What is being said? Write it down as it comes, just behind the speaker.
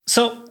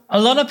So a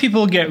lot of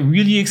people get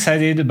really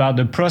excited about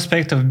the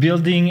prospect of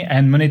building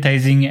and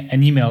monetizing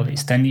an email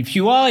list. And if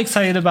you are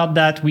excited about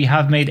that, we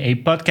have made a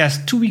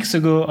podcast 2 weeks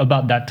ago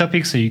about that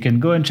topic, so you can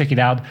go and check it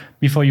out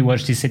before you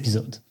watch this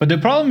episode. But the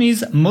problem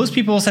is most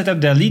people set up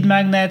their lead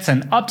magnets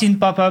and opt-in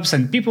pop-ups,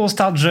 and people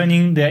start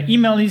joining their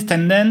email list,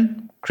 and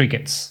then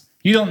crickets.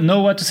 You don't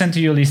know what to send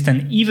to your list,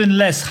 and even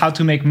less how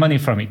to make money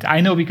from it.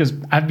 I know because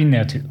I've been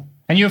there too.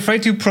 And you're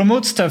afraid to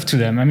promote stuff to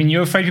them. I mean,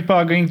 you're afraid people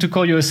are going to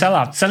call you a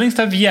sellout. Selling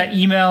stuff via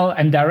email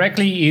and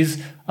directly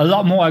is a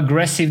lot more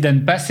aggressive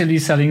than passively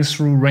selling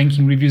through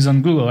ranking reviews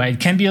on Google.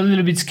 It can be a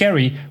little bit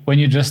scary when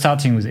you're just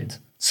starting with it.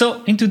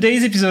 So in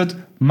today's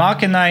episode,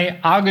 Mark and I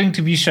are going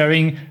to be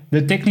sharing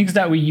the techniques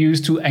that we use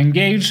to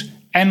engage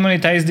and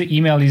monetize the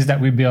email list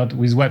that we build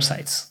with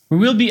websites. We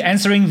will be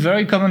answering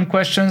very common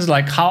questions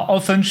like how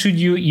often should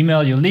you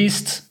email your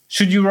list?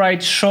 Should you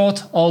write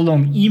short or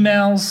long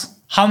emails?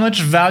 How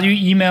much value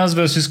emails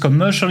versus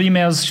commercial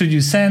emails should you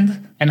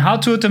send? And how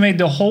to automate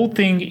the whole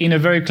thing in a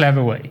very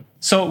clever way.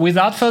 So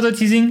without further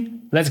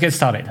teasing, let's get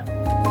started.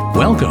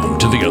 Welcome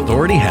to the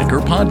Authority Hacker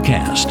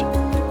Podcast.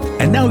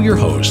 And now your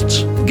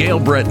hosts,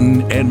 Gail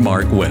Breton and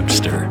Mark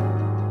Webster.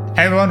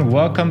 Hey everyone,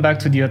 welcome back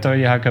to the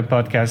Authority Hacker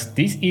Podcast.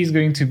 This is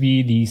going to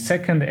be the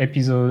second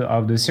episode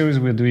of the series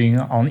we're doing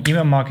on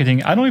email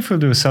marketing. I don't know if we'll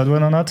do a third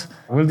one or not.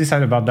 We'll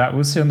decide about that.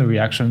 We'll see on the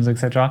reactions,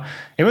 etc.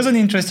 It was an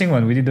interesting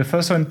one. We did the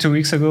first one 2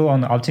 weeks ago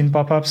on opt-in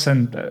pop-ups,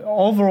 and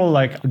overall,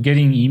 like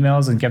getting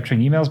emails and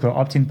capturing emails, but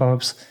opt-in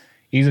pop-ups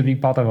is a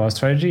big part of our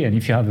strategy. And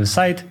if you have a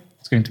site,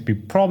 it's going to be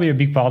probably a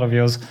big part of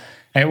yours.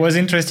 And it was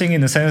interesting in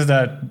the sense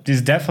that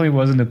this definitely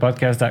wasn't the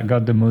podcast that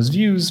got the most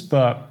views,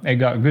 but it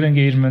got good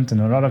engagement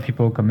and a lot of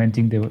people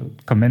commented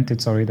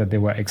that they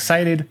were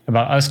excited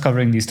about us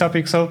covering this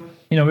topic. So,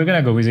 we're going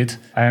to go with it,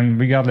 and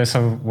regardless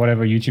of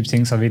whatever YouTube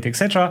thinks of it,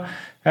 etc.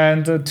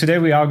 And today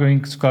we are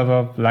going to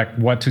cover like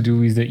what to do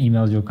with the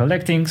emails you're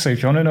collecting. So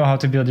if you want to know how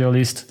to build your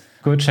list,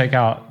 go check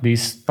out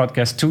this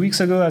podcast 2 weeks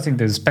ago. I think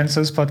there's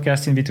Spencer's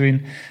podcast in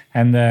between.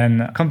 And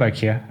then come back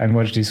here and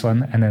watch this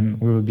one. And then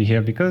we will be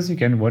here because you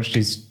can watch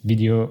this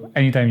video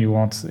anytime you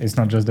want. It's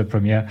not just the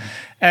premiere.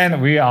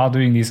 And we are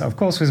doing this, of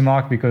course, with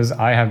Mark because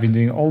I have been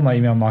doing all my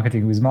email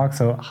marketing with Mark.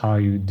 So how are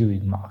you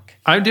doing, Mark?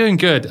 I'm doing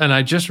good. And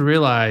I just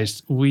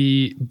realized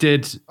we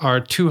did our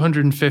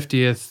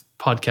 250th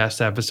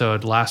podcast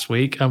episode last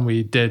week, and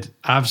we did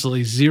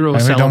absolutely zero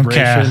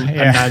celebration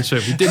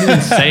announcement. We didn't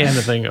even say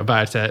anything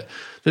about it.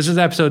 This is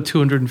episode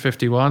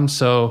 251,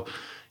 so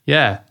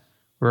yeah,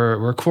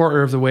 we're a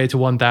quarter of the way to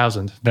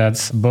 1,000.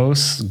 That's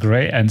both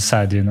great and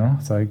sad,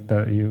 It's like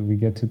that we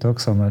get to talk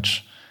so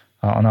much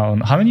on our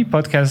own. How many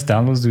podcast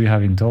downloads do we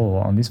have in total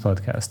on this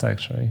podcast,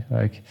 actually?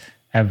 Like,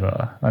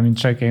 ever? Let me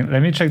check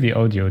the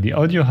audio. The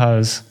audio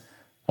has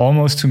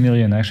almost 2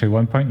 million, actually,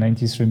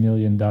 1.93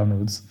 million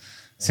downloads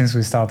since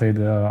we started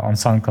on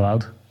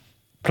SoundCloud,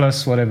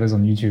 plus whatever's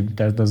on YouTube.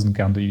 That doesn't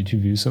count the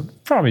YouTube views, so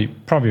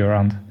probably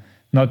around.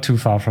 Not too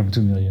far from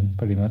 2 million,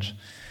 pretty much.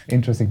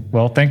 Interesting.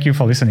 Well, thank you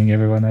for listening,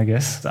 everyone, I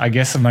guess. I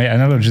guess my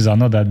analogies are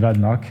not that bad,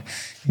 Mark.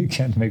 You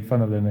can't make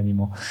fun of them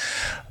anymore.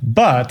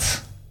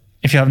 But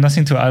if you have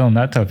nothing to add on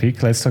that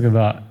topic, let's talk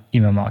about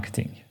email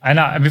marketing.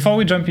 And before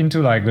we jump into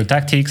like the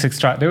tactics,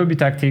 there will be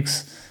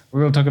tactics.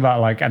 We will talk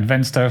about like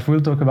advanced stuff. We'll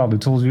talk about the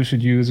tools you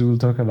should use. We will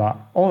talk about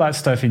all that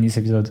stuff in this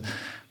episode.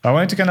 But I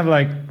wanted to kind of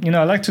like,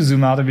 I like to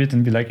zoom out a bit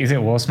and be like, is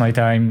it worth my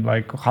time?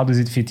 Like, how does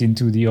it fit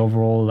into the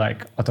overall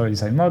like authority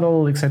site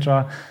model,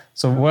 etc.?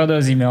 So where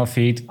does email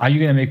fit? Are you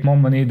going to make more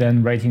money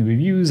than writing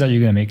reviews? Are you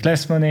going to make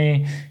less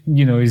money?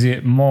 Is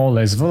it more or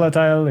less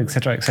volatile,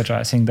 etc., etc.?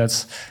 I think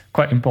that's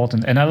quite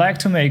important. And I like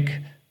to make,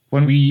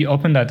 when we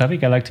open that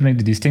topic, I like to make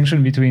the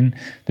distinction between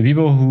the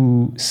people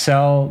who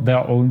sell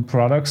their own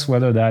products,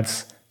 whether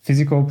that's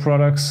physical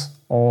products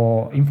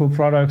or info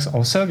products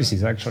or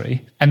services,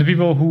 actually. And the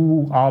people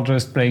who are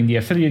just playing the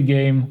affiliate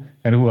game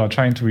and who are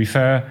trying to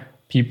refer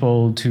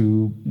people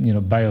to,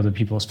 buy other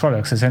people's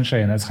products,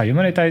 essentially, and that's how you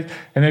monetize.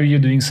 And maybe you're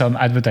doing some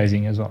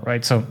advertising as well,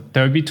 right? So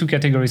there will be two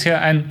categories here.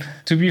 And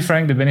to be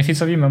frank, the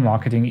benefits of email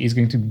marketing is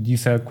going to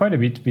differ quite a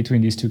bit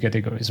between these two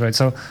categories, right?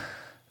 So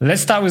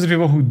let's start with the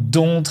people who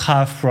don't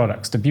have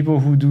products, the people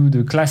who do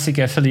the classic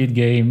affiliate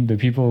game, the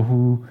people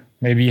who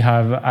maybe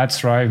have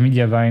AdThrive,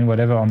 Mediavine,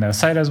 whatever on their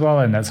site as well,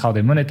 and that's how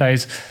they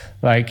monetize.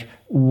 Like,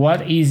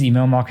 what is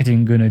email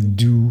marketing gonna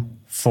do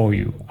for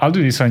you? I'll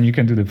do this one, you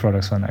can do the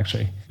products one,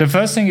 actually. The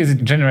first thing is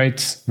it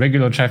generates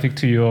regular traffic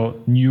to your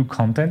new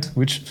content,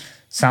 which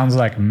sounds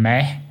like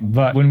meh,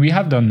 but when we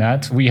have done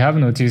that, we have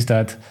noticed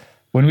that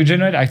when we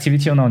generate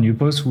activity on our new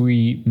posts,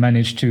 we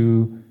manage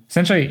to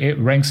essentially, it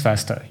ranks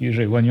faster.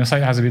 Usually when your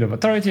site has a bit of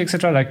authority,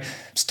 etc., like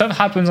stuff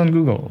happens on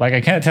Google. Like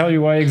I can't tell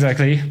you why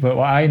exactly, but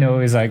what I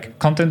know is like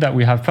content that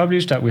we have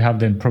published, that we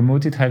have then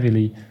promoted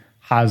heavily,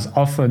 has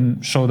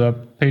often showed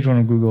up page one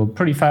of Google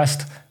pretty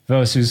fast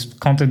versus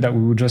content that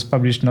we would just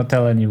publish, not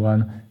tell anyone,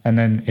 and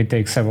then it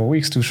takes several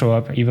weeks to show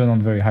up even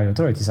on very high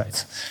authority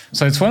sites.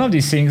 So it's one of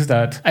these things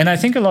that, and I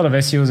think a lot of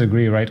SEOs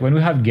agree, right? When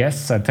we have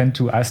guests, I tend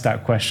to ask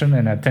that question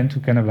and I tend to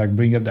kind of like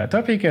bring up that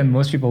topic, and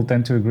most people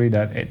tend to agree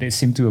that they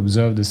seem to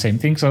observe the same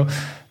thing. So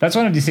that's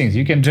one of these things.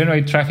 You can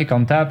generate traffic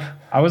on tap.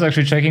 I was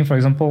actually checking, for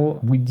example,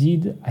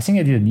 I think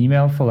I did an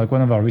email for like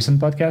one of our recent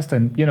podcasts,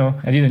 and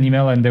I did an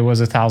email and there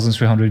was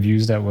 1,300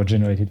 views that were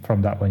generated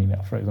from that one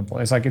email, for example.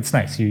 It's like, it's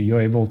nice.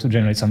 You're able to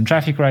generate some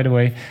traffic right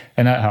away,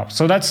 and that helps.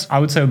 So that's, I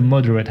would say, a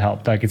moderate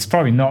help. Like, it's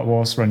probably not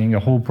worth running a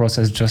whole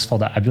process just for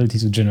the ability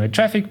to generate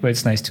traffic, but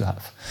it's nice to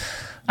have.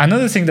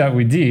 Another thing that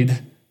we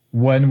did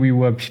when we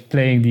were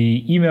playing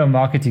the email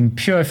marketing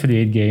pure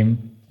affiliate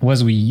game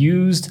was we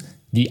used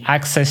the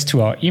access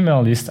to our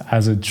email list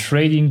as a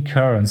trading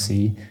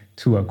currency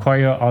to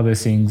acquire other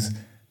things.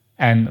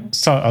 And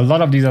so a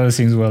lot of these other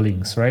things were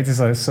links, right?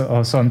 So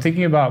I'm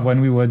thinking about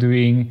when we were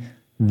doing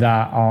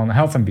that on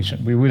Health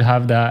Ambition. We would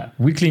have that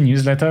weekly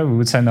newsletter we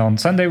would send on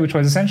Sunday, which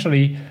was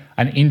essentially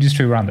an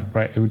industry roundup,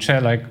 right? It would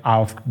share like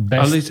our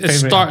best. At least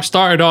it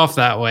started off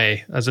that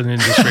way as an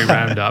industry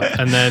roundup,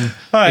 and then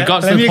it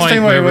got to the point. Let me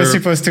explain what it was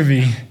supposed to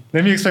be.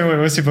 Then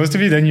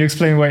you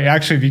explain what it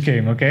actually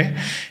became, okay?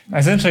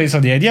 Essentially, so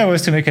the idea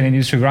was to make an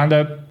industry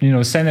roundup,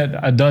 send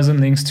a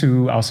dozen links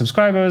to our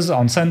subscribers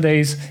on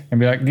Sundays and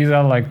be like, these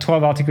are like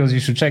 12 articles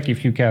you should check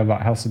if you care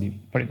about health and beauty,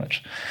 pretty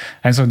much.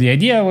 And so the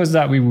idea was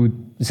that we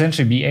would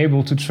essentially be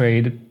able to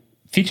trade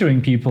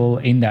featuring people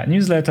in that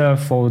newsletter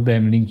for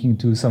them linking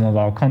to some of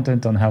our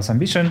content on Health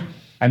Ambition.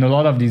 And a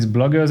lot of these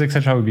bloggers,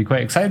 etc., would be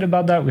quite excited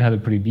about that. We had a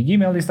pretty big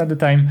email list at the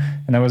time,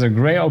 and that was a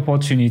great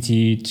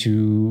opportunity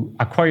to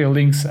acquire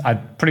links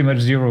at pretty much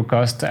zero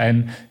cost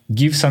and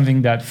give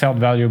something that felt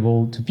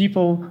valuable to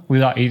people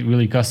without it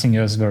really costing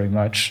us very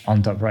much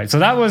on top, right? So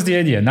that was the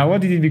idea. Now,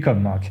 what did it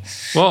become, Mark?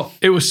 Well,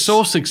 it was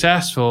so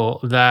successful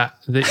that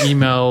the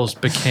emails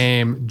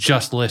became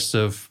just lists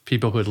of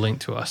people who had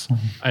linked to us.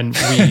 And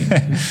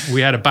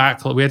we had a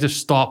backlog. We had to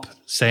stop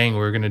saying we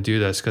were going to do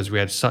this because we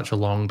had such a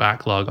long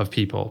backlog of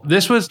people.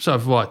 This was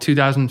sort of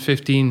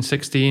 2015,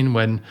 16,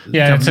 when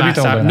it's a bit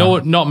older now.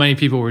 Not many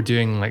people were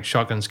doing like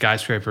Shotgun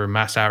Skyscraper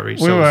mass outreach.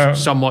 So it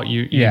was somewhat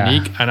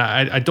unique. And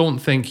I don't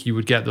think you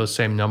would get those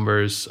same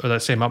numbers or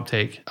that same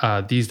uptake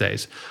these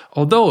days.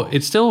 Although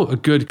it's still a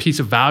good piece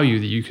of value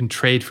that you can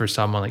trade for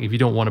someone. Like if you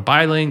don't want to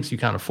buy links, you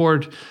can't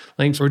afford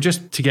links, or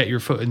just to get your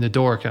foot in the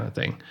door kind of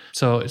thing.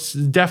 So it's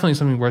definitely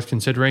something worth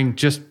considering.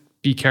 Just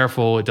be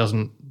careful it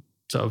doesn't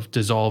sort of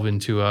dissolve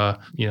into a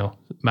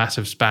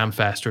massive spam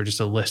fest or just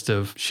a list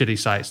of shitty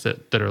sites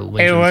that are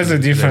linked. It was a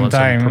different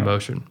time.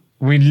 Promotion.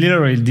 We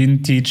literally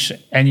didn't teach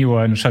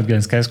anyone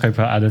Shotgun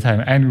Skyscraper at the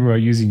time, and we were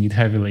using it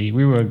heavily.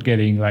 We were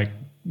getting like,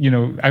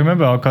 I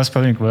remember our cost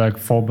per link was like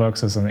 $4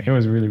 or something. It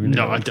was really, really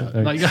no.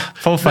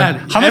 For fun.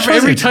 How much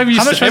was it?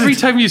 Every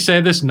time you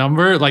say this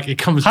number, like it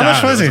comes down. How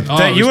much was it?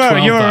 You were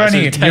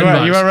running it. You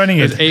were running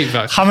it. It was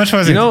 $8. How much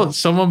was it?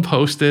 Someone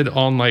posted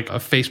on like a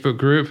Facebook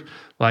group.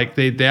 Like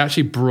they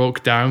actually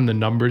broke down the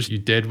numbers you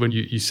did when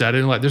you said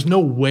it. Like, there's no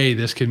way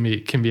this can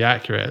be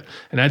accurate.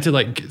 And I had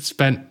to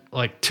spent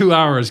like 2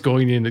 hours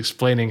going in and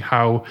explaining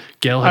how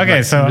Gail had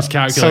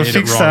miscalculated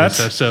it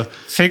wrong.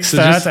 Fix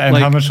that. And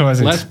how much was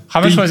it?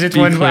 How much was it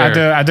when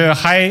at the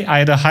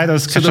height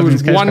of So there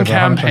was one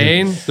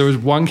campaign. There was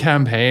one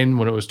campaign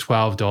when it was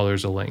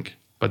 $12 a link,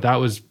 but that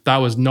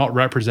was not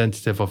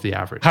representative of the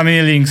average. How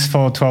many links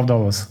for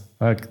 $12?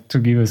 Like, to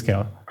give a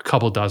scale? A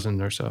couple dozen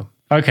or so.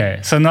 Okay,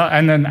 so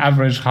and then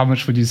average, how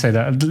much would you say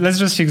that? Let's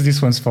just fix this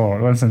once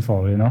and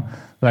for all,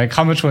 Like,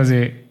 how much was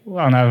it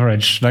on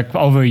average, like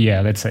over a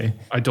year, let's say?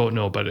 I don't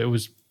know, but it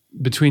was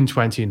between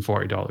 $20 and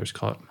 $40,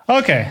 Caught.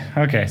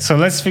 Okay. So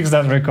let's fix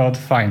that record.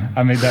 Fine,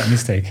 I made that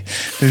mistake.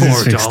 This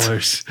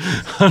 $4.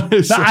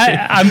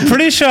 I'm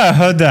pretty sure I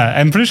heard that.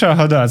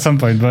 At some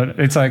point, but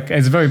it's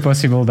very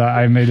possible that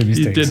I made a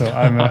mistake. So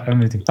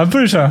I'm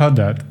pretty sure I heard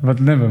that, but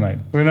never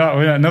mind. We're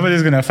not.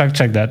 Nobody's gonna fact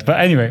check that. But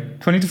anyway,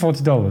 $20 to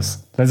 $40.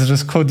 Let's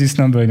just quote this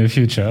number in the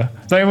future.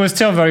 So it was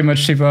still very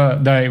much cheaper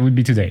than it would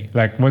be today.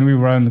 Like when we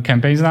run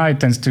campaigns now, it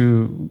tends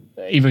to,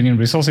 even in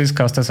resources,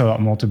 cost us a lot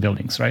more to build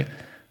links, right?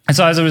 And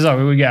so as a result,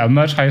 we would get a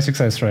much higher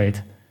success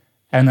rate.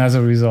 And as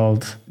a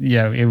result,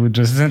 it would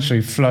just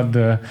essentially flood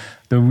the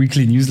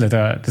weekly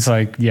newsletter. It's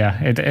like,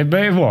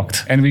 it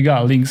worked. And we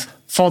got links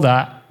for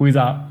that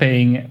without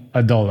paying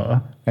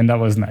 $1. And that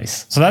was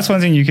nice. So that's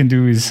one thing you can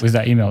do with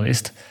that email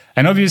list.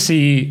 And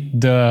obviously,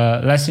 the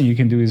last thing you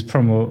can do is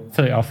promote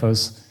affiliate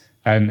offers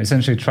and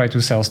essentially try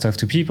to sell stuff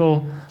to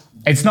people.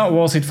 It's not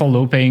worth it for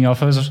low-paying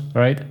offers,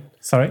 right?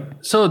 Sorry?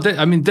 So,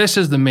 this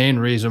is the main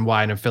reason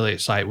why an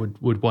affiliate site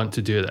would want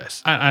to do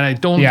this. And I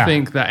don't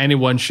think that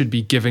anyone should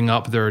be giving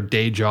up their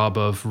day job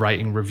of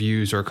writing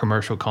reviews or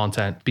commercial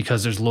content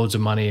because there's loads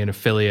of money in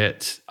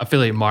affiliate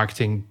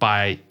marketing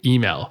by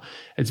email.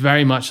 It's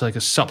very much like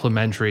a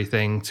supplementary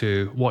thing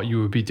to what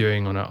you would be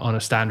doing on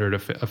a standard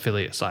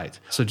affiliate site.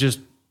 So just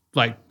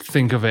like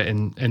think of it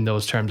in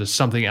those terms as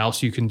something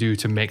else you can do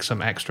to make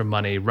some extra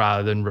money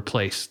rather than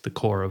replace the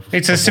core of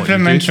it's a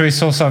supplementary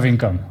source of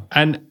income.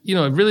 And, you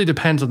know, it really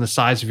depends on the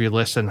size of your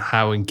list and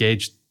how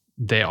engaged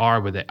they are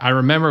with it. I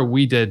remember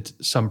we did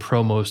some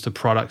promos to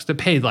products that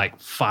paid like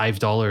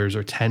 $5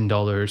 or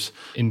 $10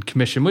 in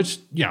commission, which,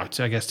 you know,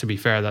 I guess to be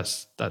fair,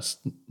 that's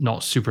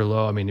not super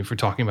low. I mean, if we're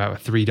talking about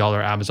a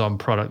 $3 Amazon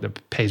product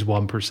that pays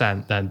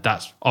 1%, then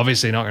that's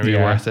obviously not going to be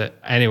worth it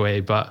anyway.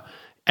 But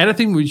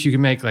anything which you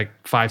can make like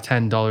 $5,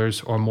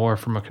 $10 or more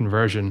from a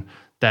conversion,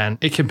 then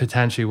it can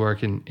potentially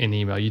work in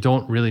email. You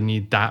don't really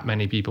need that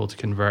many people to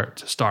convert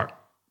to start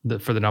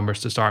for the numbers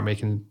to start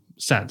making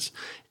sense.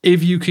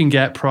 If you can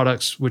get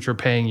products which are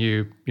paying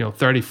you, you know,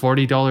 $30,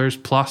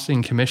 $40 plus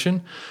in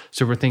commission.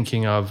 So we're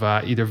thinking of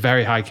either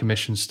very high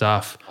commission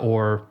stuff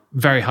or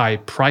very high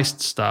priced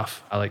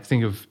stuff. I like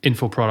think of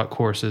info product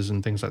courses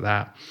and things like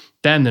that.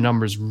 Then the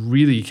numbers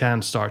really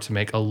can start to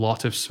make a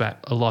lot of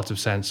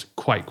sense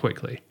quite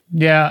quickly.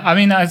 Yeah, I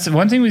mean, that's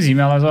one thing with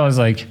email as well is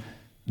like,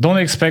 don't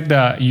expect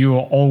that you're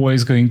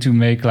always going to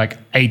make like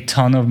a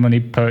ton of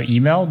money per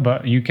email,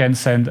 but you can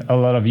send a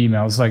lot of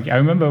emails. Like I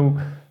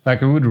remember,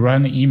 like we would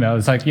run emails.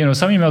 It's like, you know,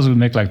 some emails would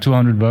make like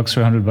 $200,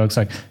 $300.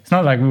 Like it's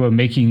not like we were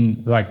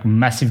making like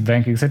massive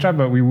bank, etc.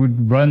 But we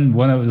would run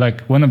one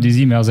of these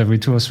emails every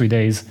 2 or 3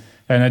 days.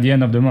 And at the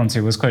end of the month,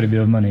 it was quite a bit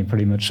of money,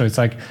 pretty much. So it's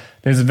like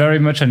there's very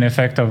much an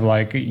effect of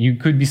like you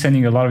could be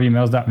sending a lot of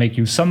emails that make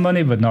you some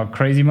money, but not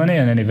crazy money,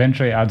 and then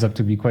eventually it adds up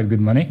to be quite good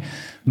money.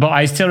 But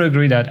I still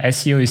agree that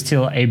SEO is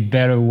still a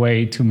better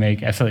way to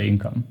make affiliate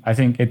income. I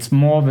think it's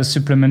more of a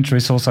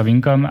supplementary source of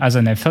income as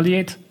an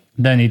affiliate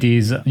than it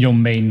is your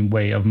main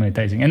way of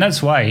monetizing, and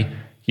that's why,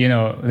 you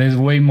know, there's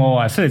way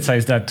more affiliate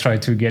sites that try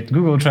to get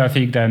Google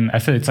traffic than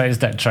affiliate sites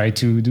that try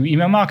to do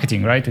email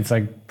marketing, right? It's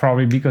like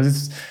probably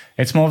because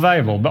it's more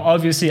valuable. But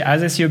obviously,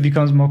 as SEO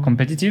becomes more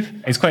competitive,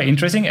 it's quite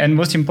interesting. And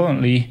most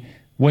importantly,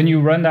 when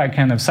you run that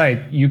kind of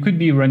site, you could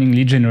be running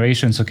lead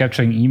generation, so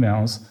capturing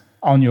emails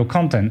on your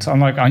content, on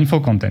like info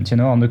content, you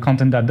know, on the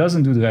content that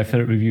doesn't do the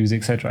affiliate reviews,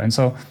 etc. And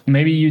so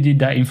maybe you did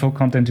that info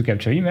content to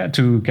capture email,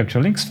 to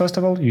capture links. First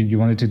of all, you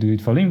wanted to do it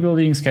for link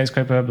building,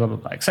 skyscraper, blah blah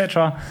blah,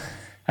 etc.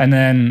 And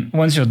then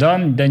once you're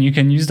done, then you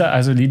can use that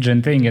as a lead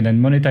gen thing and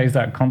then monetize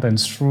that content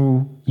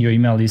through your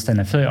email list and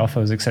affiliate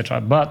offers,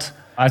 etc. But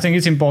I think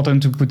it's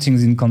important to put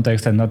things in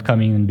context and not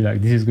come in and be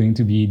like, this is going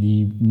to be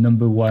the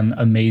number one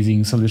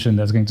amazing solution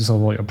that's going to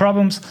solve all your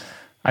problems.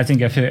 I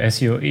think affiliate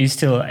SEO is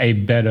still a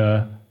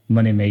better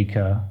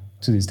moneymaker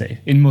to this day,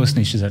 in most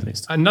niches at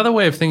least. Another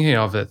way of thinking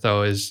of it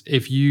though is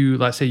if you,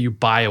 let's say you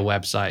buy a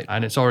website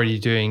and it's already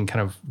doing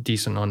kind of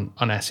decent on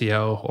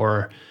SEO,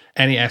 or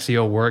any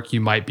SEO work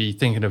you might be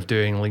thinking of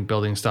doing, link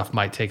building stuff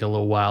might take a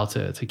little while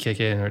to kick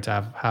in or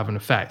to have an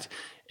effect.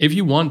 If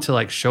you want to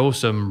like show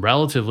some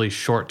relatively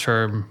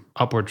short-term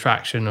upward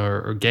traction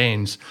or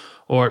gains,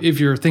 or if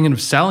you're thinking of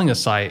selling a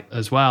site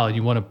as well and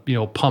you want to, you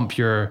know, pump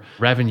your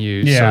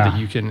revenue so that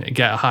you can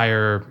get a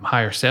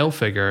higher sale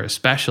figure,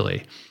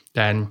 especially,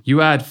 then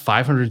you add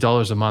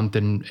 $500 a month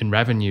in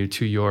revenue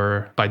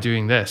to by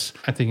doing this.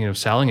 I'm thinking of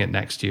selling it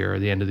next year or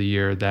the end of the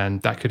year, then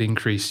that could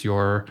increase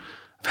your,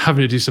 I'm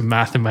having to do some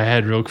math in my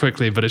head real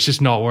quickly, but it's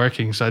just not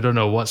working. So I don't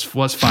know what's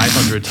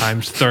 500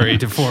 times 30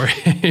 to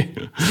 40.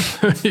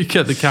 You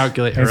get the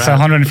calculator. It's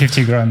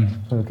 150 grand.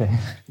 Okay.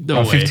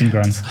 No way. 15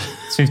 grand.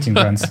 It's 15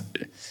 grand.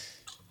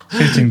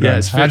 15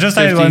 grand. Yeah, I just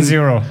added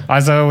 10,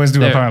 as I always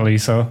do apparently.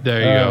 So there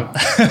you go.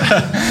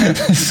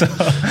 so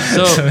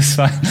it's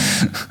fine.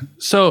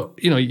 So,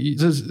 you know,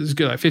 it's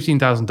good, like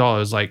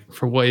 $15,000, like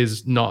for what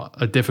is not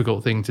a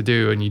difficult thing to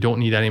do, and you don't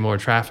need any more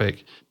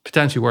traffic,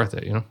 potentially worth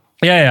it, you know?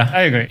 Yeah,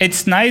 I agree.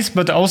 It's nice,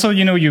 but also,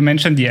 you know, you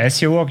mentioned the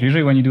SEO work.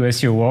 Usually when you do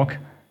SEO work,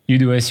 you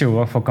do SEO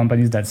work for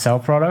companies that sell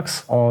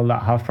products or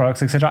that have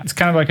products, etc. It's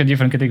kind of like a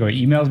different category.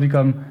 Emails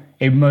become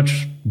a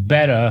much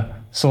better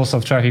source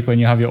of traffic when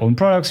you have your own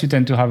products. You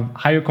tend to have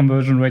higher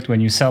conversion rate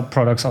when you sell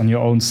products on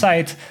your own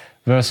site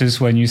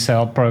versus when you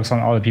sell products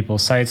on other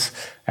people's sites.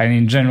 And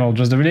in general,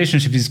 just the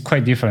relationship is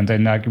quite different.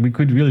 And like we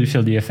could really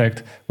feel the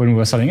effect when we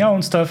were selling our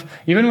own stuff,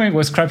 even when it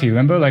was crappy.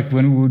 Remember, like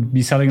when we would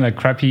be selling like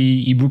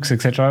crappy ebooks,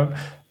 etc.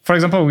 For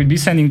example, we'd be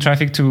sending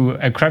traffic to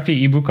a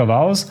crappy ebook of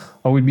ours,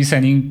 or we'd be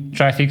sending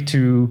traffic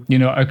to, you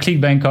know, a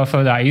ClickBank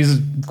offer that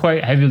is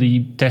quite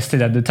heavily tested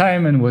at the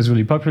time and was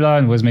really popular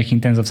and was making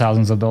tens of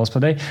thousands of dollars per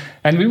day.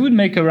 And we would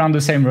make around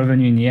the same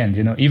revenue in the end,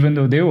 you know, even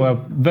though they were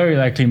very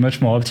likely much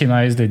more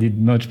optimized. They did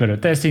much better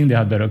testing. They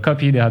had better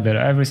copy. They had better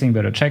everything,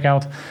 better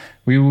checkout.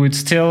 We would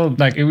still,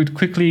 like, it would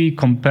quickly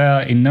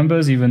compare in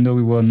numbers, even though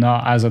we were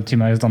not as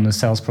optimized on the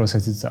sales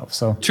process itself.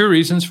 So two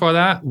reasons for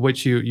that,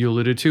 which you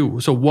alluded to.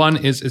 So one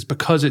is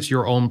because it's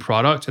your own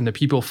product and the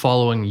people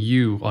following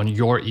you on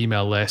your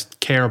email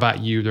list care about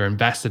you. They're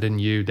invested in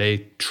you.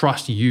 They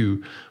trust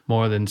you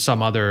more than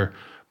some other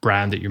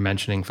brand that you're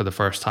mentioning for the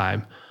first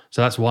time.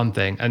 So that's one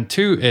thing. And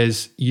two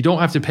is you don't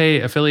have to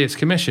pay affiliates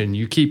commission.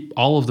 You keep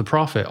all of the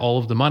profit, all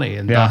of the money,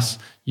 and thus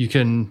you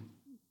can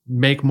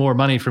make more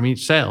money from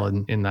each sale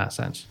in that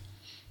sense.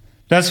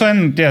 That's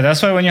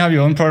why when you have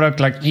your own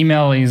product, like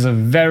email is a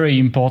very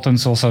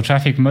important source of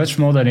traffic, much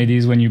more than it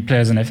is when you play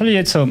as an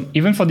affiliate. So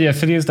even for the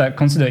affiliates that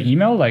consider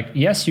email, like,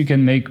 yes, you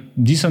can make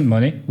decent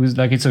money with,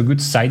 like, it's a good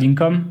side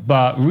income.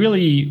 But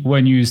really,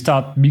 when you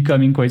start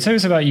becoming quite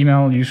serious about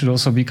email, you should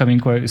also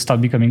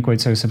start becoming quite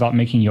serious about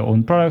making your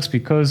own products,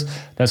 because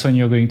that's when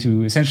you're going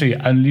to essentially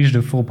unleash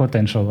the full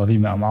potential of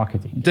email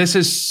marketing. This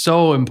is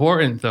so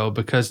important though,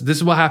 because this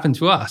is what happened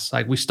to us.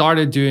 Like, we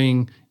started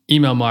doing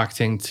email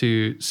marketing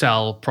to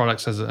sell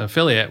products as an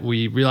affiliate.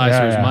 We realized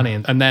there was money.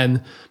 And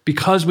then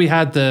because we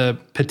had the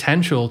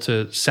potential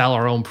to sell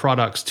our own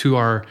products to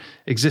our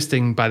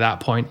existing, by that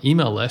point,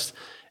 email list,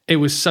 it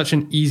was such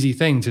an easy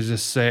thing to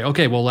just say,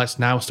 okay, well, let's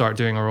now start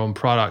doing our own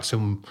products.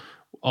 And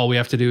all we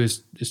have to do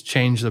is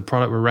change the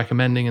product we're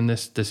recommending in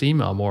this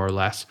email, more or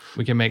less.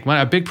 We can make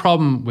money. A big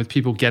problem with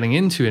people getting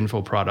into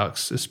info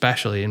products,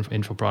 especially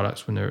info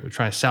products when they're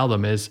trying to sell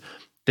them, is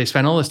they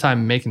spend all this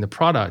time making the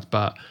product,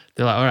 but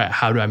they're like, all right,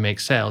 how do I make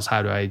sales?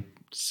 How do I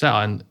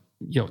sell? And,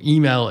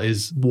 email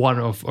is one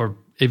of, or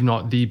if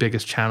not the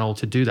biggest channel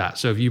to do that.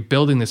 So if you're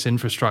building this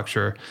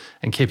infrastructure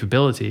and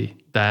capability,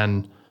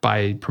 then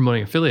by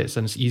promoting affiliates,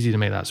 then it's easy to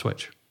make that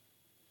switch.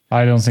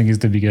 I don't think it's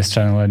the biggest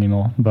channel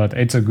anymore, but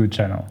it's a good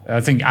channel.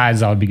 I think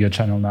ads are a bigger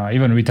channel now.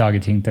 Even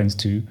retargeting tends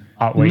to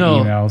outweigh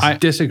emails. I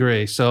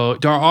disagree. So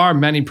there are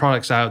many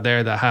products out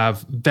there that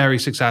have very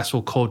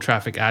successful cold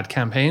traffic ad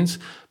campaigns,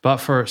 but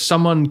for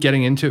someone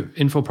getting into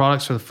info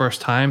products for the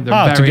first time,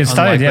 they're very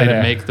unlikely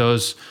to make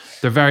those.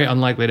 They're very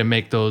unlikely to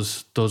make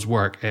those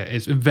work.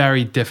 It's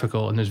very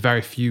difficult, and there's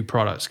very few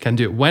products can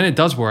do it. When it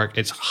does work,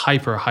 it's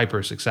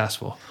hyper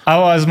successful. I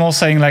was more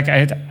saying, like,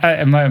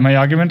 my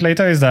argument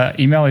later is that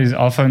email is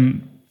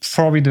often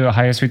probably the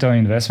highest return on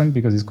investment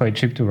because it's quite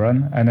cheap to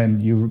run, and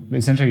then you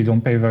essentially don't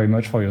pay very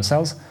much for your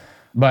sales.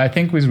 But I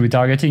think with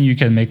retargeting, you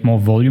can make more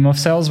volume of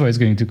sales where it's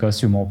going to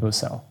cost you more per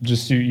sale.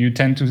 Just you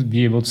tend to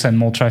be able to send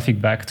more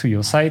traffic back to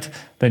your site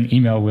than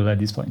email will at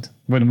this point.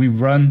 When we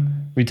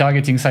run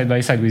retargeting side by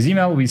side with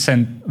email, we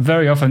send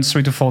very often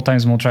 3 to 4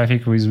 times more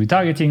traffic with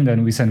retargeting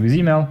than we send with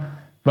email.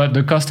 But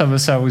the cost of a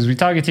sale with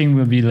retargeting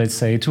will be, let's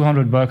say,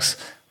 $200,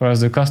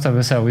 whereas the cost of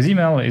a sale with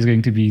email is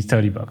going to be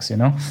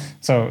 $30,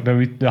 So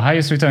the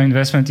highest return on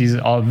investment is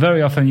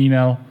very often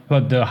email,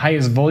 but the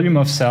highest volume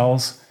of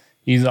sales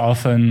is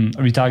often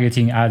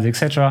retargeting ads,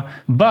 etc.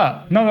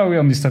 But now that we're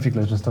on this topic,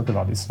 let's just talk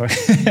about this.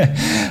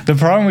 The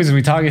problem with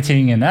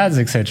retargeting and ads,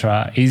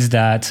 etc., is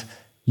that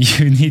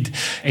you need,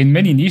 in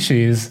many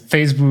niches,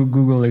 Facebook,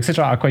 Google,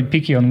 etc., are quite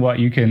picky on what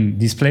you can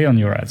display on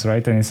your ads,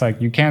 right? And it's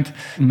like, you can't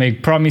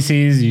make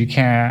promises. You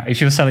can't,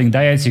 if you're selling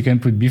diets, you can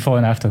put before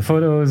and after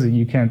photos.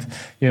 You can't,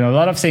 a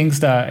lot of things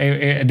that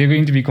they're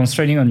going to be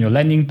constraining on your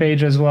landing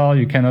page as well.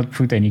 You cannot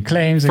put any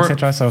claims,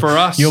 etc. So for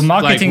us, your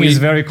marketing is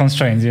very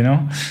constrained,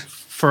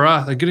 For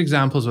us, a good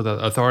example is with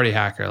Authority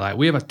Hacker. Like,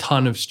 we have a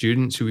ton of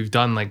students who we've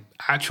done like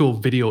actual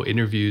video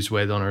interviews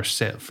with on our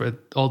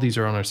all these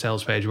are on our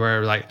sales page,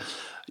 where like,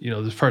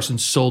 this person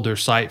sold their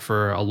site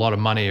for a lot of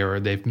money, or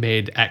they've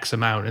made X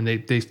amount, and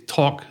they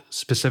talk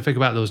specific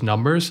about those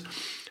numbers.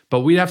 But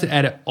we have to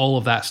edit all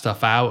of that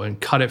stuff out and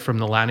cut it from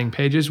the landing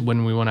pages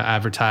when we want to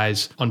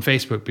advertise on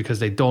Facebook, because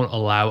they don't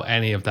allow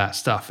any of that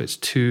stuff. It's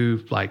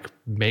too like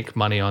make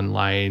money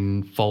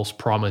online, false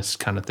promise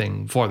kind of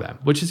thing for them,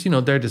 which is,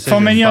 their decision.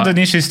 For many other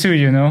niches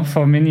too,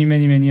 for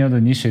many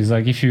other niches.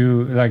 Like if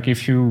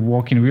you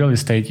work in real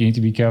estate, you need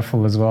to be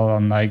careful as well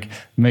on like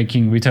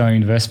making return on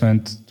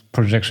investment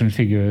projection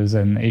figures.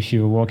 And if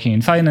you're working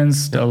in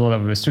finance, a lot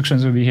of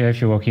restrictions will be here. If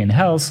you're working in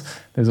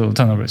health, there's a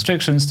ton of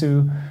restrictions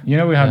too. We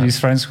have these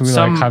friends who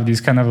have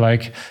these kind of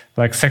like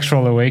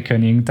sexual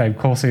awakening type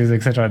courses,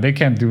 etc. They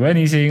can't do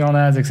anything on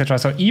ads, etc.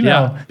 So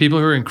email. Yeah. People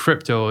who are in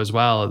crypto as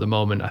well at the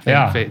moment, I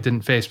think,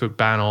 didn't Facebook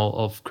ban all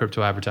of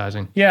crypto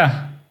advertising?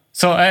 Yeah.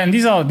 So, and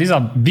these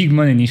are big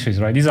money niches,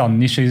 right? These are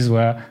niches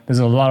where there's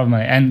a lot of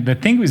money. And the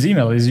thing with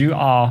email is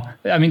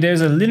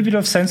there's a little bit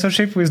of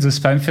censorship with the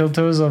spam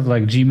filters of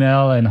like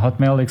Gmail and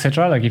Hotmail,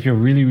 etc. Like if you're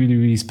really, really,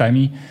 really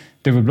spammy,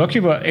 they will block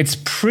you, but it's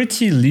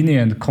pretty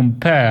lenient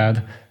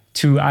compared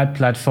to ad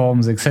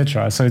platforms,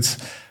 etc. So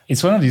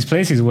it's one of these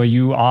places where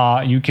you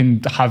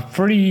can have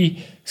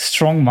pretty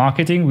strong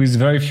marketing with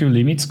very few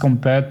limits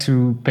compared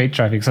to paid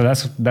traffic. So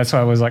that's why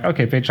I was like,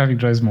 okay, paid traffic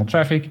drives more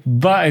traffic,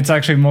 but it's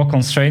actually more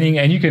constraining,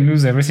 and you can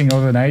lose everything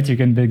overnight. You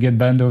can get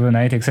banned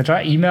overnight,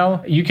 etc.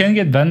 Email, you can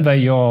get banned by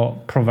your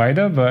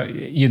provider, but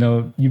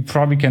you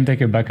probably can take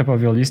a backup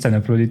of your list and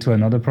upload it to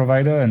another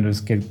provider and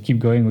just keep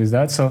going with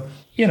that. So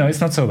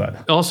it's not so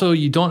bad. Also,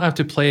 you don't have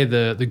to play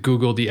the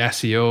Google, the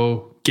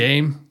SEO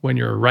game when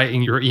you're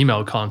writing your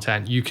email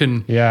content. You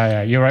can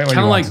you're right, kind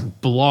of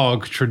like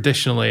blog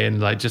traditionally, and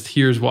like just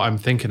here's what I'm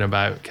thinking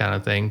about kind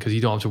of thing, because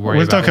you don't have to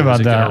worry about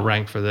going to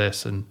rank for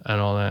this and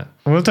all that.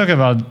 We'll talk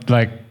about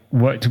like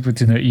what to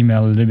put in the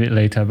email a little bit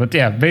later, but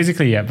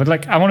but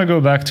like I want to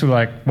go back to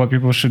like what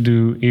people should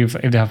do if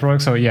they have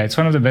products. So it's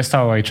one of the best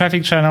ROI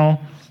traffic channel.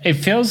 It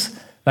feels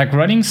like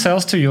running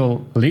sales to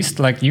your list.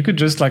 Like you could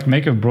just like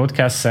make a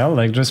broadcast sale,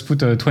 like just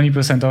put a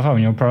 20% offer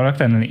on your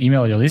product and then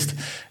email your list,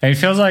 and it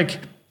feels like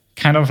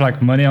kind of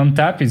like money on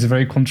tap. It's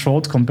very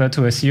controlled compared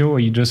to SEO, where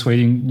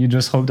you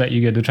just hope that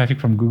you get the traffic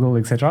from Google,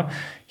 etc.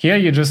 Here,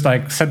 you just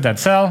like set that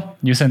cell,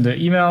 you send the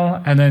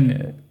email, and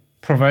then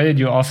provided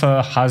your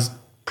offer has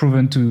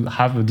proven to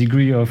have a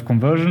degree of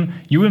conversion,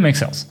 you will make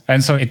sales.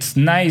 And so it's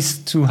nice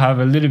to have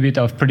a little bit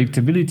of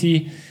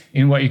predictability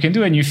in what you can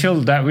do, and you feel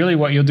that really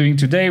what you're doing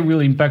today will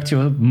impact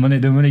your money,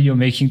 the money you're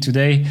making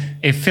today.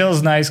 It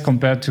feels nice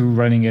compared to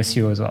running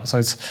SEO as well.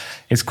 So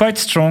it's quite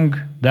strong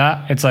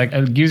that it's like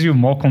it gives you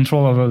more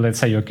control over, let's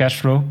say, your cash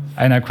flow,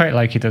 and I quite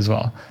like it as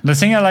well. The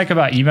thing I like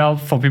about email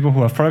for people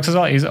who have products as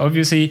well is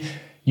obviously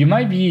you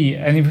might be,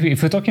 and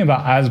if we're talking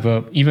about ads,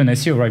 but even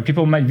SEO, right?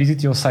 People might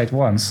visit your site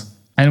once.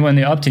 And when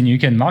they opt in, you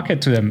can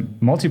market to them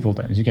multiple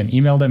times. You can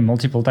email them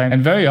multiple times.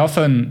 And very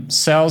often,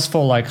 sales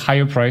for like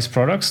higher priced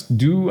products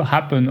do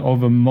happen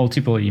over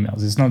multiple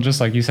emails. It's not just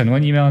like you send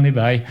one email and they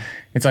buy.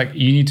 It's like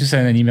you need to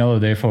send an email a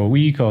day for a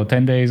week or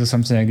 10 days or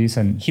something like this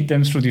and hit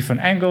them through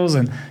different angles.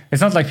 And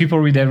it's not like people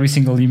read every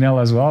single email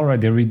as well, right?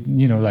 They read,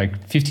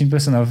 like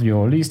 15% of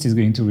your list is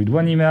going to read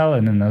one email,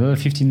 and then another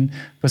 15%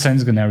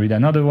 is going to read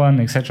another one,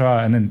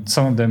 etc. And then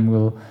some of them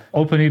will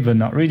open it but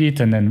not read it,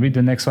 and then read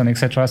the next one,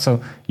 etc.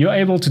 So you're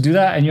able to do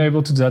that, and you're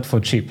able to do that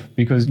for cheap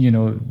because,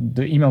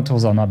 the email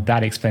tools are not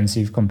that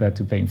expensive compared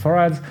to paying for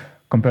ads,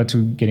 compared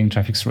to getting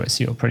traffic through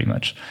SEO pretty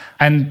much.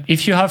 And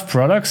if you have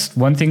products,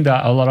 one thing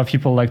that a lot of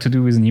people like to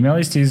do with an email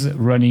list is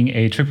running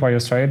a tripwire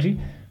strategy,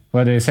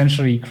 where they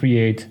essentially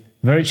create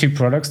very cheap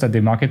products that they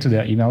market to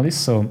their email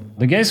list. So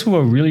the guys who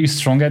are really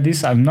strong at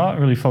this, I'm not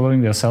really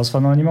following their sales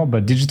funnel anymore,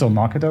 but Digital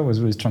Marketer was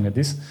really strong at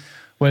this,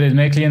 where they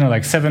make,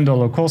 like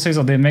 $7 courses,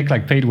 or they make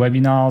like paid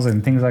webinars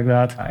and things like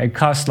that. It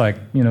costs like,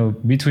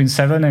 between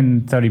 $7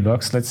 and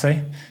 $30, let's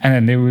say. And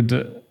then they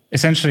would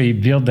essentially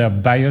build their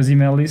buyer's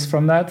email list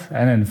from that.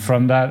 And then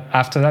from that,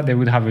 after that, they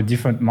would have a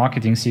different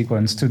marketing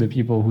sequence to the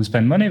people who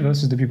spend money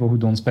versus the people who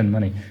don't spend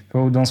money.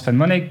 People who don't spend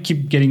money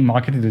keep getting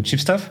marketed the cheap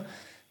stuff,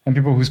 and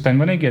people who spend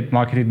money get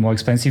marketed more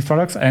expensive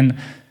products. And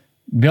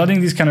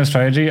building this kind of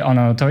strategy on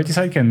an authority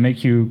site can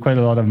make you quite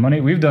a lot of money.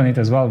 We've done it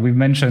as well. We've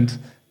mentioned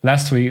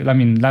last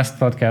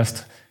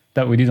podcast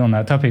that we did on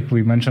that topic,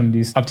 we mentioned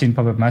this opt-in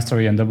pop-up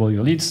mastery and double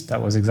your leads.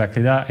 That was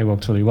exactly that. It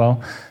worked really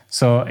well.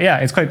 So yeah,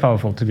 it's quite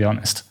powerful, to be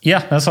honest.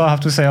 Yeah, that's all I have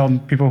to say on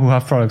people who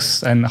have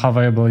products and how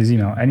valuable is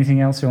email.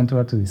 Anything else you want to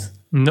add to this?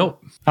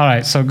 Nope. All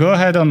right, so go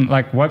ahead on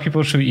like what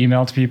people should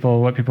email to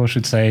people, what people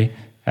should say,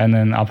 and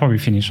then I'll probably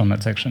finish on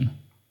that section.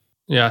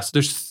 Yeah, so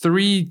there's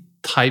 3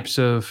 types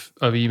of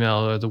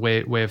email, or the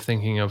way of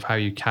thinking of how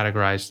you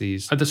categorize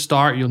these. At the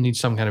start, you'll need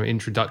some kind of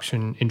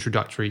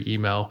introductory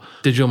email.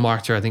 Digital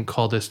Marketer, I think,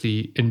 called this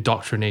the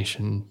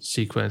indoctrination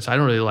sequence. I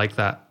don't really like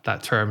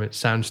that term. It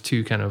sounds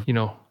too kind of,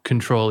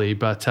 control-y,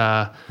 but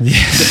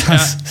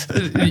yes.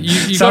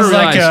 you sounds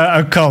realize,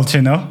 like a cult,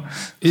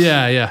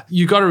 Yeah.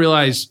 You got to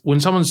realize when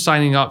someone's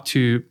signing up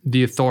to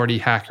the Authority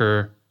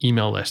Hacker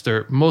email list,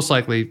 they're most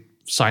likely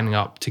signing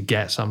up to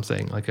get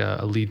something like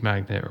a lead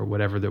magnet or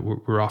whatever that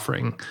we're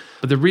offering.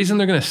 But the reason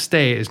they're going to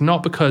stay is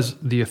not because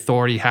the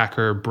Authority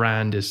Hacker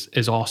brand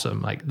is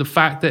awesome. Like the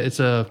fact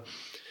that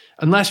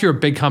unless you're a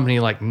big company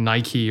like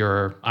Nike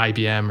or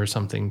IBM or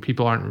something,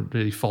 people aren't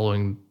really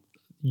following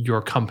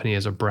your company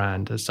as a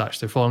brand as such.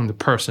 They're following the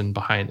person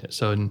behind it.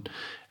 So in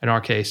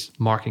our case,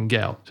 Mark and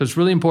Gail. So it's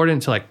really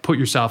important to like put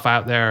yourself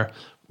out there.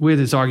 We had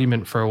this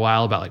argument for a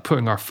while about like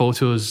putting our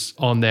photos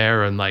on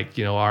there and like,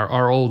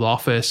 our old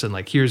office and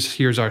like,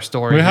 here's our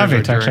story. We have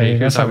it actually.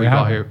 That's how we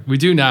got here. We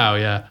do now,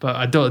 yeah. But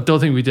I don't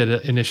think we did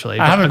it initially.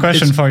 I have a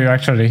question for you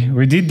actually.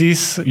 We did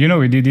this,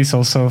 we did this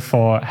also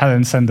for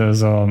Helen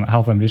Sanders'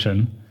 Health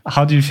Ambition.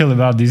 How do you feel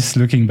about this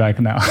looking back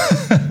now?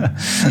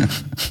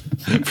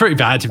 Pretty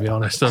bad, to be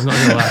honest. I'm not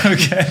gonna lie.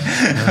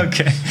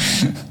 Okay.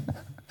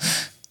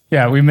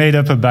 Yeah, we made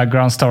up a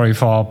background story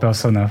for our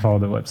persona for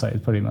the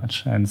website, pretty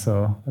much, and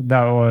so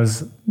that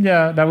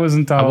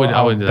wasn't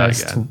our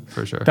best. That again,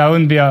 for sure.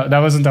 That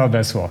wasn't our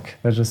best work.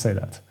 Let's just say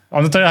that.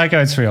 On the Authority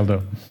Hacker, it's real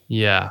though.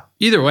 Yeah.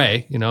 Either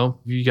way, if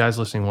you guys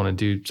listening want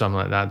to do something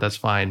like that, that's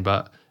fine.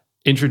 But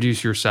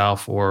introduce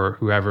yourself or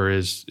whoever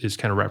is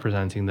kind of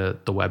representing the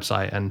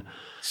website and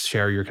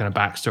share your kind of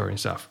backstory and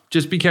stuff.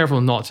 Just be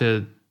careful not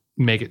to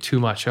make it too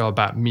much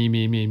about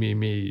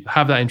me.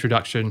 Have that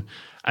introduction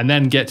and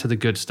then get to the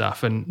good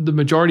stuff. And the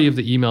majority of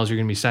the emails you're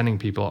going to be sending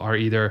people are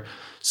either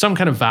some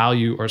kind of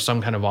value or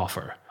some kind of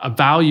offer. A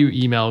value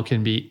email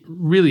can be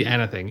really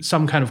anything,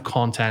 some kind of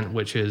content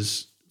which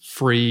is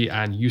free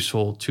and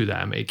useful to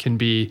them. It can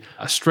be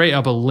straight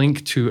up a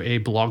link to a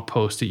blog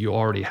post that you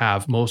already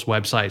have. Most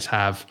websites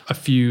have a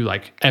few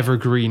like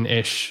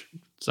evergreen-ish,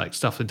 it's like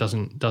stuff that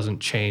doesn't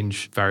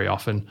change very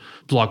often.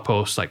 Blog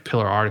posts, like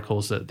pillar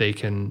articles that they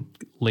can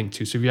link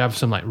to. So if you have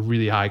some like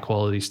really high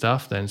quality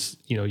stuff, then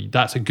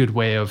that's a good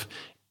way of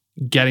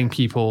getting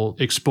people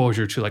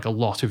exposure to like a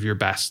lot of your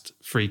best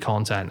free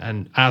content.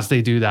 And as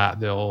they do that,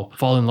 they'll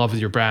fall in love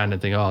with your brand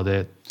and think, oh,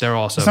 they're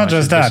awesome. It's not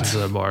just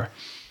that.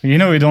 We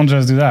don't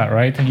just do that,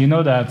 right? You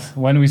know that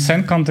when we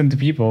send content to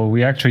people,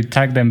 we actually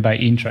tag them by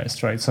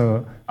interest, right?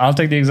 So I'll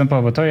take the example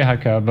of Authority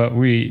Hacker, but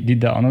we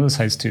did that on other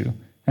sites too.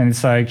 And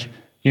it's like,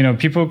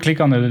 people click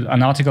on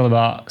an article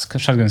about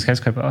Shotgun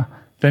Skyscraper.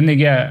 Then they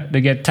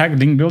get tagged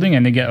link building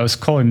and they get a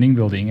score in link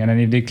building. And then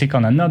if they click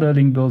on another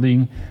link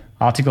building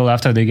article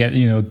after, they get 2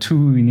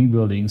 in link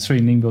building, 3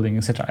 in link building,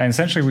 etc. And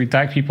essentially we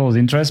tag people's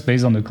interest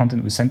based on the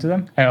content we send to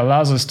them. It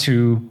allows us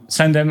to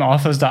send them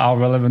offers that are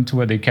relevant to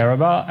what they care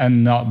about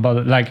and not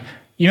bother. Like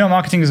email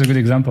marketing is a good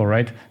example,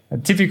 right?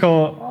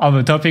 Typical of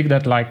a topic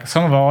that like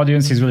some of our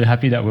audience is really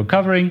happy that we're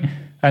covering.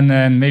 And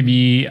then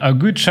maybe a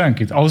good chunk,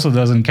 it also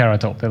doesn't care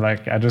at all. They're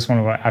like, I just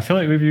want to write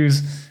affiliate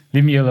reviews,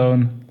 leave me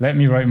alone, let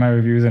me write my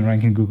reviews and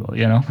rank in Google,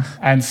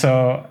 And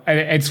so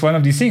it's one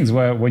of these things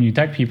where when you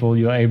tag people,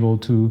 you're able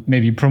to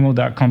maybe promote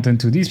that content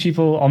to these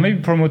people or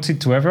maybe promote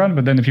it to everyone,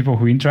 but then the people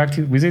who interact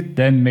with it,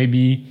 then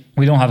maybe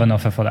we don't have an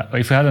offer for that. But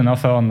if we had an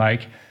offer on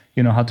like,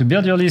 how to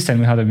build your list and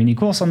we had a mini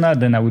course on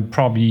that, then I would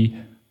probably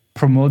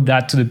promote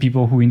that to the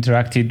people who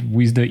interacted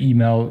with the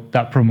email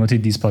that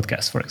promoted this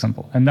podcast, for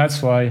example. And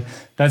that's why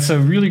that's a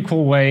really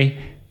cool way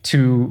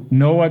to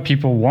know what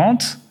people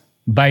want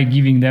by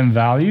giving them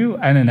value.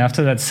 And then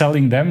after that,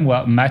 selling them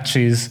what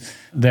matches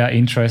their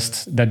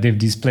interest that they've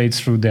displayed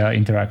through their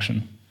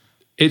interaction.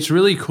 It's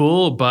really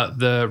cool, but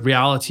the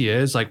reality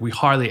is like we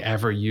hardly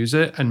ever use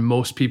it. And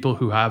most people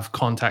who have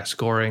contact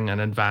scoring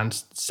and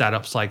advanced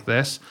setups like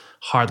this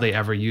hardly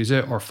ever use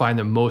it, or find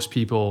that most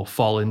people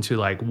fall into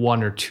like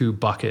 1 or 2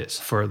 buckets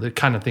for the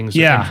kind of things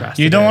they're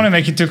interested in. You don't want to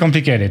make it too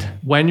complicated.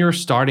 When you're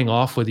starting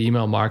off with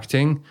email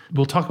marketing,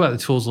 we'll talk about the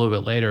tools a little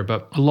bit later,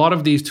 but a lot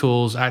of these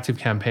tools,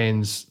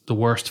 ActiveCampaign's the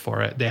worst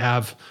for it. They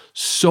have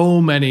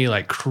so many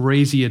like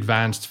crazy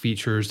advanced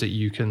features that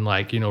you can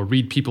like,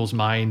 read people's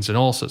minds and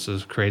all sorts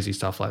of crazy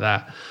stuff like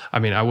that. I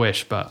mean, I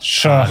wish, but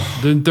sure.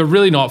 They're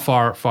really not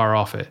far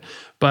off it.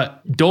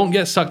 But don't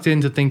get sucked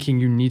into thinking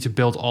you need to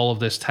build all of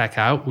this tech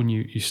out when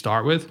you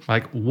start with.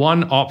 Like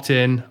one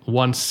opt-in,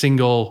 one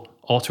single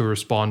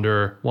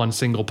autoresponder, one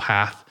single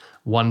path,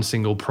 one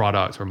single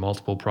product or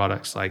multiple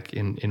products like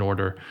in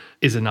order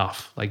is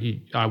enough. Like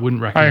I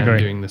wouldn't recommend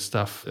doing this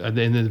stuff in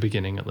the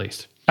beginning at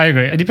least. I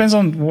agree. It depends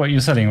on what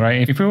you're selling,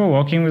 right? If we were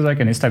working with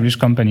like an established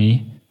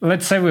company,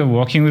 let's say we're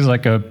working with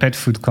like a pet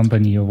food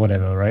company or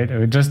whatever, right?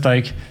 Or just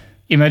like,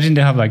 imagine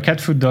they have like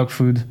cat food, dog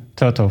food,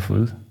 turtle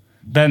food.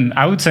 Then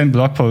I would send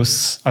blog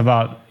posts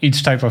about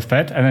each type of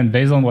pet. And then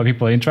based on what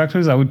people interact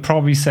with, I would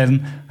probably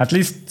send at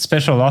least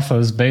special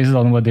offers based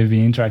on what they've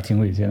been interacting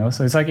with,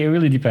 So it's like, it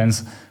really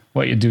depends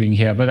what you're doing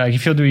here. But like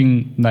if you're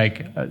doing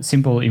like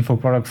simple info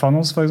product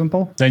funnels, for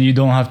example, then you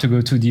don't have to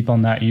go too deep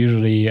on that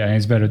usually. And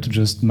it's better to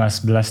just mass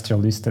blast your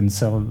list and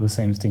sell the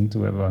same thing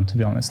to everyone, to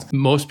be honest.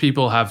 Most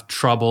people have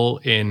trouble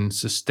in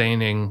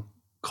sustaining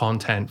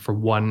content for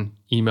one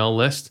email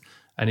list.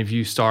 And if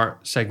you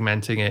start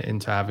segmenting it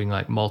into having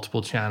like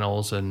multiple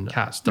channels and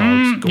cats,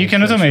 dogs, you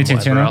can automate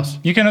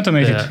it, You can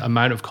automate it. The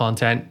amount of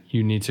content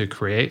you need to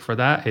create for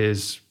that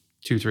is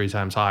 2-3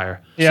 times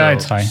higher. Yeah, so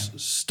it's fine.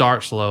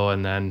 Start slow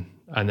and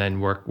then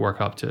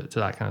work up to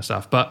that kind of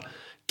stuff. But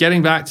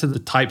getting back to the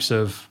types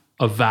of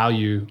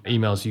value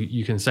emails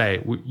you can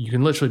say, you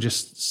can literally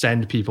just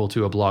send people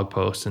to a blog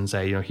post and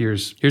say,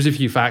 here's a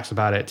few facts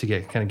about it to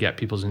get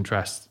people's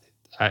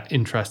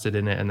interested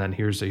in it, and then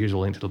here's a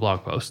link to the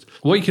blog post.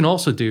 What you can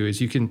also do is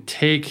you can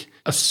take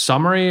a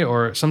summary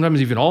or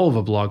sometimes even all of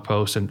a blog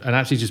post and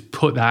actually just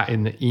put that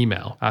in the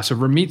email. So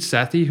Ramit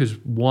Sethi, who's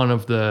one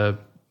of the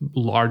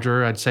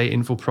larger, I'd say,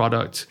 info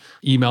product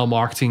email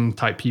marketing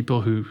type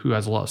people who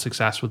has a lot of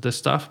success with this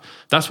stuff,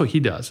 that's what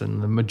he does.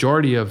 And the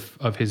majority of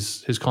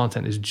his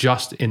content is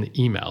just in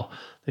the email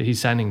that he's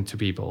sending to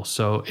people.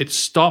 So it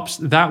stops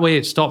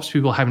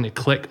people having to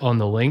click on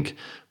the link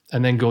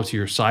and then go to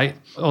your site.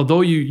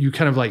 Although you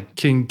kind of like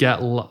can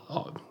get,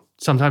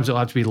 sometimes it'll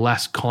have to be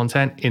less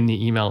content in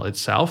the email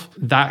itself.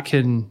 That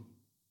can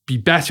be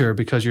better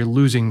because you're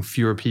losing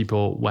fewer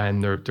people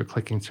when they're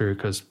clicking through,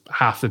 because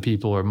half the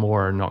people or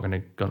more are not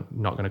going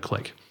to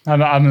click.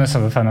 I'm less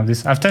of a fan of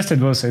this. I've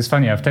tested both. It's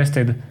funny.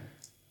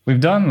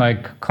 We've done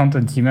like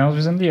content emails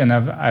recently, and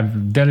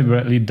I've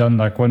deliberately done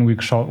like 1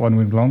 week short, 1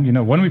 week long.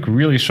 1 week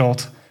really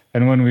short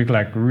and 1 week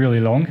like really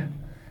long.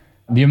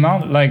 The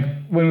amount, like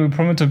when we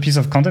promote a piece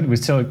of content, we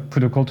still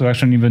put a call to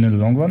action even in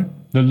the long one.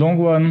 The long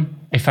one,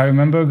 if I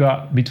remember,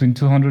 got between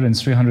 200 and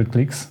 300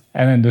 clicks.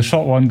 And then the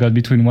short one got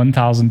between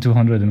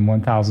 1,200 and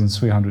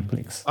 1,300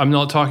 clicks. I'm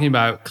not talking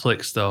about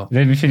clicks though.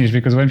 Let me finish,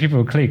 because when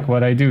people click,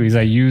 what I do is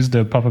I use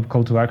the pop-up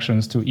call to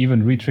actions to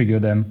even re-trigger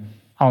them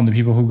on the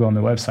people who go on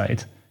the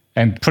website.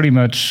 And pretty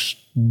much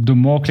the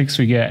more clicks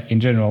we get in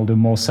general, the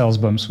more sales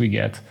bumps we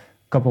get a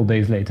couple of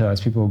days later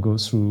as people go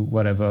through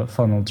whatever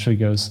funnel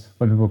triggers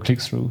when people click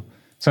through.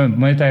 So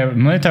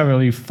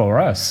monetarily for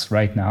us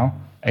right now,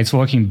 it's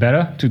working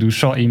better to do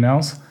short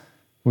emails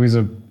with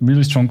a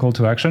really strong call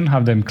to action,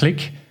 have them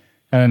click.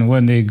 And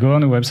when they go on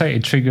the website,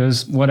 it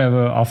triggers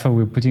whatever offer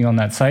we're putting on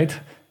that site.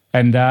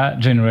 And that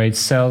generates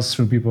sales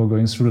through people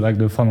going through like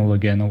the funnel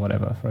again or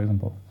whatever, for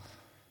example.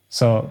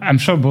 So I'm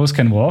sure both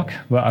can work,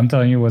 but I'm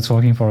telling you what's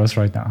working for us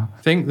right now.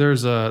 I think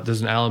there's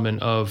an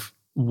element of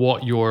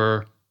what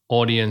your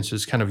audience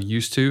is kind of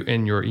used to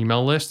in your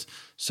email list.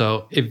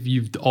 So if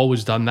you've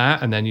always done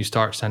that and then you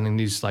start sending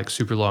these like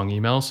super long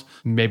emails,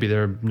 maybe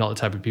they're not the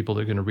type of people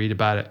that are going to read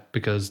about it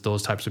because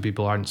those types of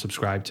people aren't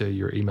subscribed to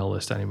your email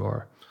list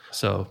anymore.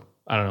 So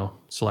I don't know,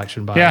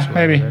 selection bias. Yeah,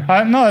 maybe.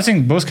 No, I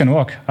think both can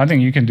work. I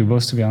think you can do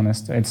both, to be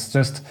honest. It's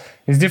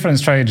different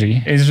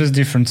strategy. It's just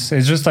different.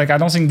 It's just like, I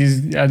don't think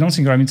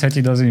Ramit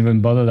Sethi doesn't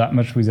even bother that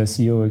much with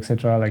SEO,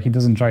 etc. Like, he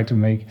doesn't try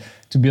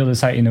to build a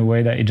site in a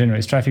way that it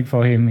generates traffic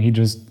for him. He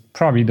just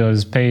probably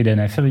does paid and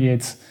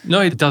affiliates.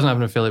 No, he doesn't have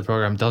an affiliate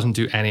program, doesn't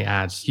do any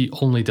ads. He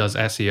only does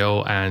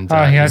SEO and...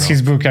 he has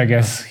his book, I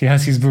guess.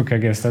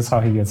 That's how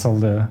he gets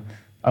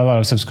a lot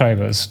of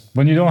subscribers.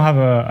 When you don't have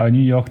a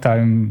New York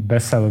Times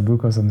bestseller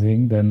book or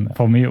something, then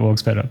for me it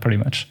works better, pretty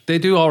much. They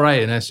do all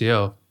right in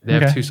SEO. They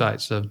have 2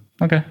 sites. So.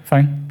 Okay,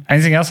 fine.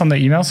 Anything else on the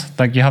emails?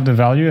 Like, you have the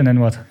value and then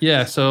what?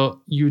 Yeah, so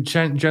you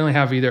generally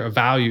have either a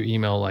value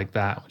email like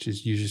that, which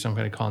is usually some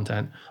kind of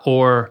content,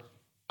 or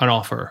an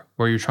offer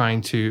where you're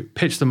trying to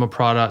pitch them a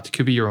product. It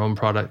could be your own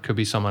product, could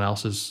be someone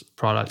else's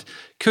product.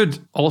 Could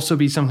also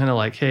be some kind of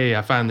like, hey,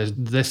 I found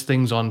this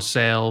thing's on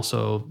sale.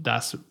 So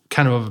that's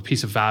kind of a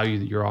piece of value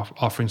that you're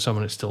offering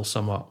someone. It's still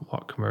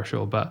somewhat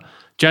commercial. But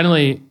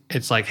generally,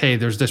 it's like, hey,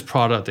 there's this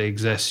product that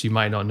exists. You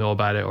might not know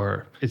about it,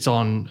 or it's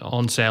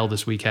on sale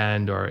this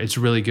weekend, or it's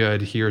really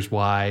good. Here's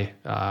why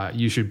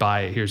you should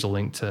buy it. Here's a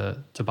link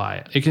to buy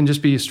it. It can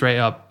just be a straight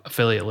up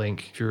affiliate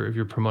link if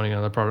you're promoting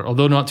another product,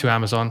 although not to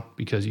Amazon,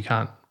 because you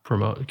can't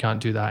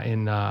do that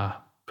in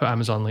put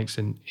Amazon links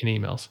in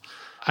emails.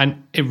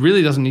 And it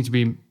really doesn't need to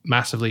be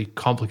massively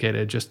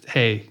complicated. Just,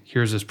 hey,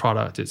 here's this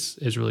product.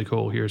 It's really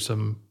cool. Here's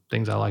some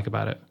things I like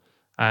about it.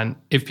 And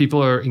if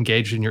people are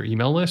engaged in your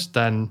email list,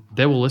 then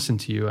they will listen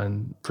to you,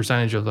 and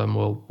percentage of them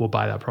will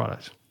buy that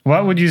product.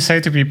 What would you say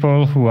to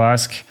people who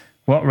ask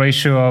what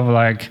ratio of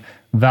like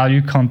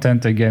value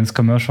content against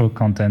commercial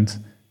content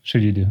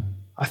should you do?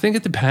 I think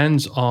it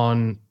depends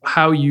on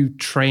how you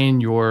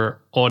train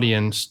your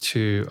audience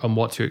on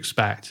what to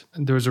expect.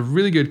 And there was a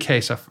really good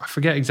case, I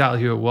forget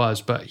exactly who it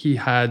was, but he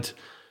had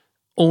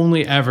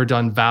only ever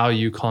done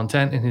value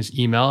content in his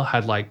email,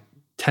 had like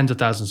tens of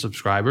thousands of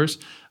subscribers.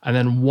 And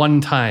then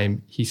one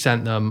time he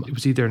sent them, it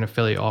was either an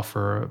affiliate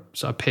offer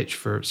or a pitch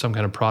for some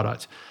kind of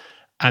product.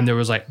 And there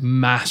was like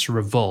mass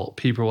revolt.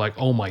 People were like,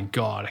 oh my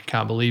God, I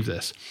can't believe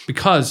this.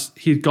 Because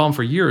he'd gone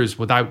for years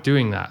without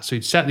doing that. So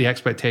he'd set the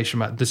expectation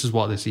about this is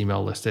what this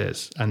email list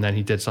is. And then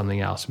he did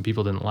something else and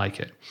people didn't like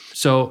it.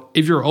 So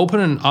if you're open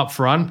and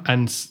upfront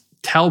and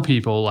tell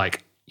people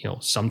like,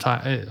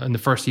 sometime in the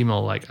first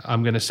email, like,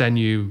 I'm going to send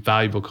you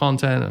valuable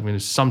content.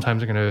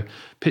 Sometimes I'm going to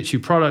pitch you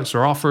products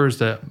or offers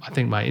that I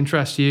think might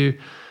interest you.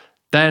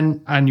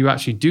 And you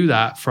actually do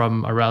that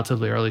from a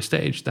relatively early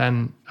stage,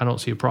 then I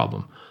don't see a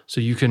problem. So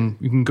you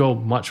can go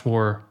much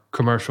more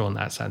commercial in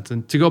that sense.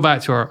 And to go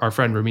back to our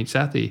friend Ramit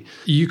Sethi,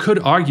 you could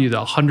argue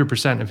that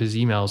 100% of his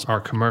emails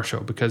are commercial,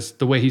 because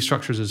the way he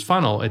structures his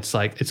funnel, it's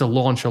like it's a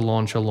launch.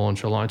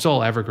 It's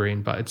all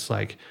evergreen, but it's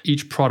like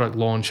each product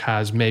launch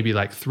has maybe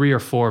like 3 or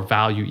 4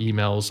 value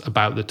emails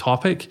about the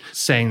topic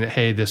saying that,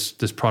 hey, this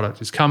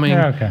product is coming.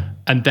 Yeah, okay.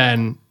 And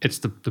then it's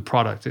the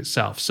product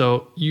itself.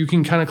 So you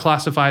can kind of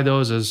classify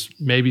those as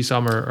maybe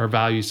some are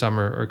value, some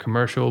are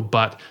commercial,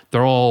 but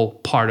they're all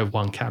part of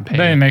one campaign.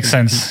 That makes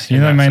sense.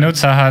 In my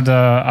notes, I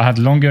had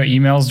longer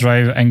emails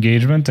drive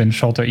engagement and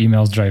shorter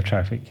emails drive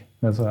traffic.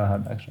 That's what I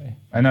had, actually.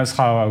 And that's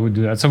how I would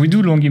do that. So we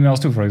do long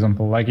emails too, for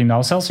example. Like in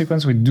our sales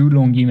sequence, we do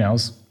long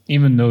emails,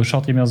 even though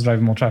short emails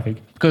drive more traffic.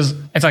 Because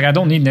it's like, I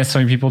don't need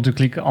necessarily people to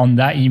click on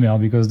that email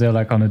because they're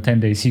like on a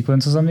 10-day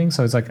sequence or something.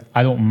 So it's like,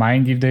 I don't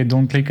mind if they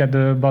don't click at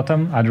the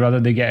bottom. I'd rather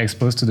they get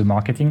exposed to the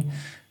marketing.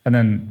 And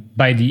then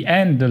by the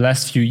end, the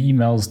last few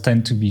emails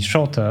tend to be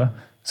shorter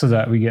so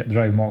that we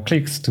drive more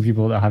clicks to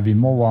people that have been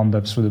more warmed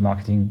up through the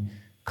marketing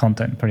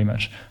content, pretty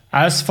much.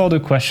 As for the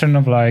question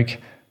of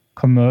like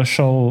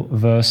commercial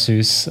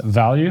versus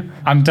value,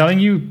 I'm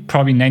telling you,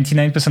 probably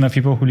 99% of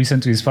people who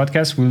listen to this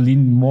podcast will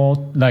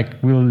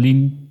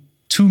lean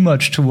too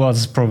much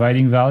towards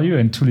providing value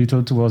and too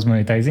little towards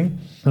monetizing.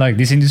 Like,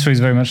 this industry is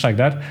very much like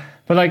that.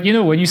 But like,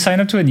 when you sign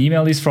up to an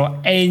email list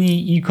for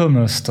any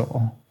e-commerce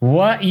store,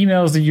 what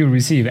emails do you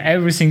receive?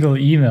 Every single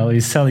email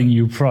is selling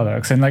you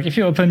products. And like, if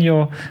you open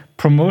your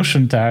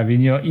promotion tab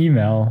in your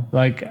email,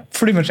 like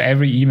pretty much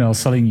every email is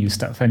selling you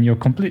stuff, and you're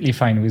completely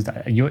fine with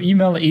that. Your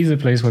email is a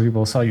place where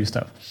people sell you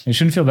stuff. You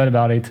shouldn't feel bad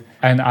about it.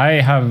 And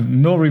I have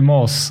no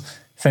remorse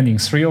sending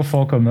 3 or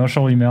 4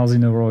 commercial emails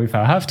in a row if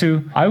I have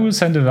to. I will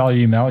send a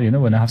value email,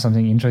 when I have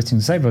something interesting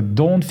to say, but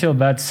don't feel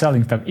bad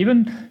selling stuff.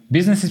 Even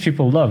businesses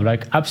people love,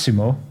 like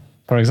AppSumo,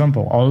 for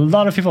example, a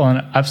lot of people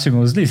on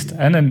AppSumo's list.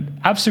 And then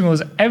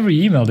AppSumo's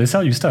every email, they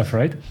sell you stuff,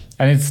 right?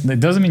 And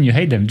it doesn't mean you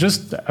hate them.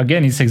 Just,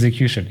 again, it's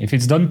execution. If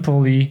it's done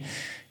poorly,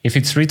 if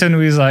it's written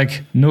with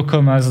like no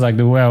commas, like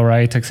the way I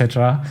write,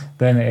 etc.,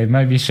 then it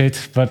might be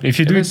shit. But if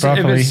you do it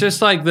properly... If it's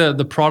just like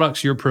the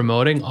products you're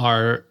promoting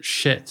are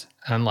shit,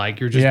 and like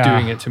you're just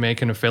doing it to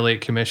make an affiliate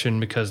commission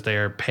because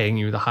they're paying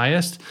you the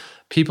highest,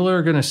 people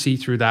are going to see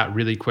through that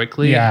really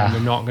quickly. Yeah. And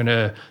they're not going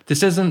to,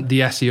 this isn't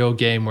the SEO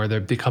game where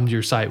they come to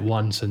your site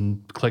once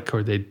and click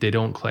or they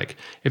don't click.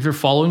 If they're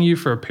following you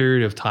for a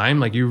period of time,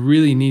 like you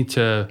really need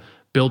to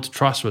build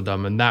trust with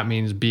them. And that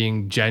means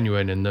being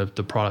genuine in the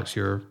products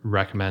you're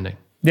recommending.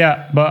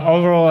 Yeah, but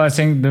overall, I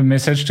think the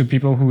message to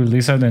people who will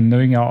listen and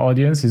knowing our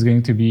audience is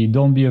going to be,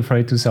 don't be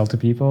afraid to sell to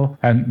people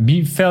and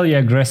be fairly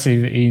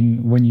aggressive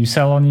in when you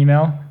sell on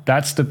email.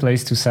 That's the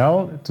place to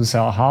sell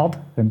hard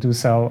and to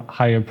sell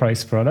higher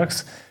priced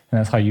products. And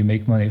that's how you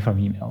make money from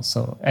email.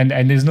 So, and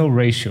there's no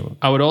ratio.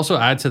 I would also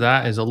add to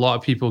that is a lot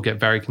of people get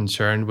very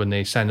concerned when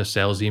they send a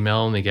sales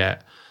email and they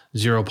get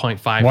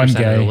 0.5%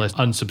 of the list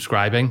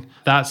unsubscribing.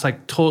 That's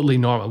like totally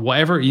normal.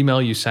 Whatever email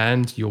you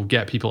send, you'll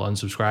get people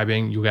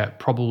unsubscribing. You'll get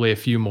probably a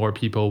few more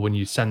people when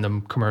you send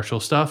them commercial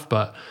stuff.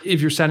 But if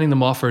you're sending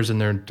them offers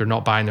and they're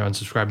not buying, they're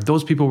unsubscribing,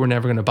 those people were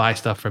never going to buy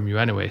stuff from you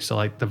anyway. So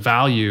like the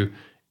value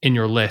in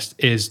your list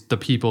is the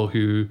people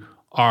who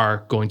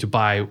are going to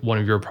buy one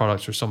of your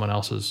products or someone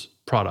else's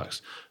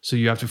products. So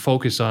you have to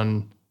focus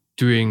on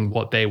doing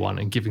what they want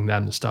and giving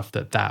them the stuff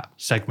that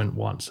segment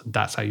wants.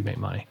 That's how you make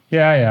money.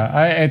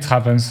 Yeah. It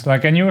happens.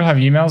 Like, and you will have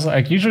emails.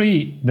 Like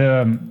usually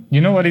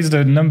what is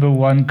the number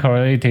one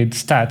correlated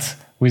stat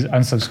with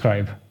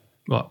unsubscribe?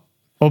 What?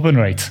 Open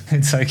rate.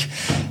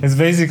 It's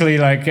basically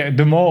like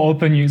the more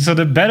open so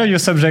the better your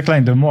subject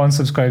line, the more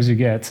unsubscribes you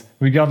get,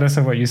 regardless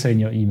of what you say in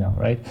your email,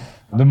 right?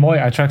 The more it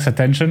attracts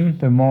attention,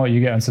 the more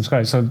you get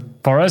unsubscribed. So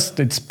for us,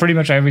 it's pretty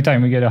much every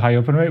time we get a high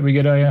open rate, we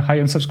get a high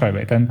unsubscribe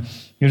rate. And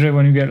usually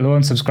when you get low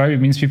unsubscribe, it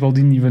means people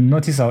didn't even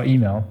notice our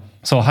email.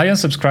 So high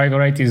unsubscribe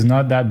rate is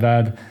not that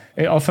bad.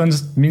 It often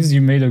means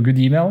you made a good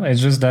email. It's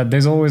just that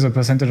there's always a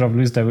percentage of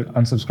lists that will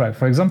unsubscribe.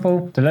 For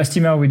example, the last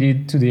email we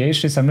did to the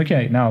H list, I'm looking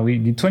at it now, we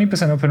did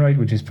 20% open rate,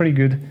 which is pretty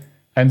good.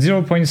 And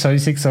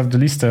 0.36% of the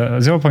list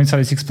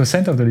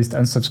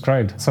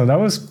unsubscribed. So that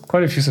was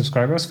quite a few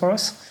subscribers for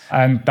us.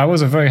 And that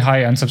was a very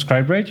high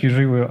unsubscribe rate.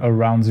 Usually we're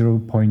around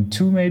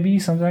 0.2 maybe,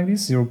 something like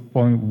this,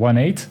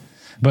 0.18.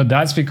 But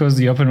that's because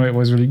the open rate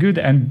was really good.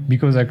 And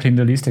because I cleaned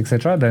the list,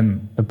 etc.,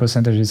 then the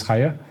percentage is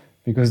higher.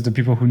 Because the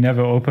people who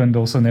never opened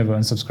also never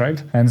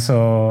unsubscribed. And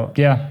so,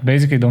 yeah,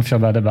 basically don't feel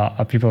bad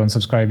about people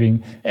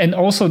unsubscribing. And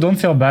also don't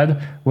feel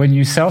bad when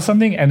you sell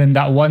something and then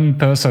that one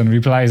person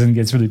replies and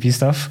gets really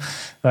pissed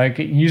off. Like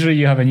usually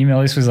you have an email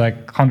list with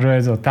like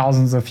hundreds or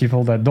thousands of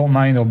people that don't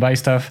mind or buy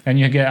stuff. And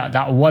you get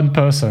that one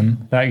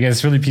person that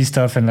gets really pissed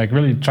off and like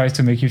really tries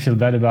to make you feel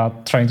bad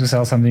about trying to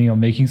sell something or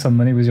making some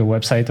money with your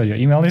website or your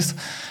email list.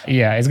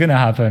 Yeah, it's going to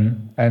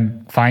happen.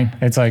 And fine.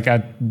 It's like,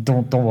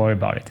 don't worry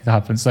about it. It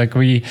happens. Like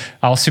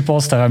our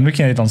support staff, I'm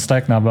looking at it on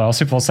Slack now, but our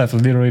support staff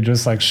literally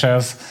just like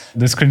shares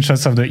the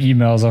screenshots of the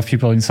emails of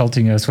people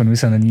insulting us when we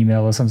send an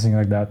email or something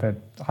like that. That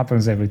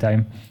happens every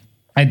time.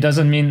 It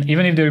doesn't mean,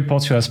 even if they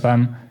report you as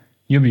spam,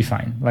 you'll be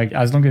fine. Like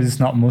as long as it's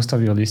not most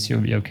of your list,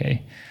 you'll be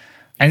okay.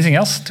 Anything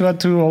else to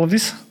add to all of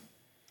this?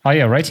 Oh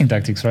yeah, writing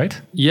tactics, right?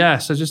 Yeah,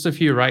 so just a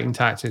few writing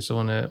tactics I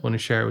want to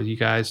share with you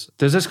guys.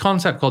 There's this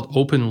concept called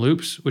open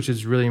loops, which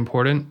is really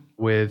important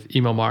with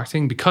email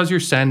marketing because you're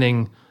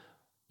sending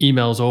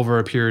emails over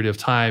a period of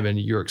time and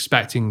you're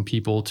expecting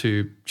people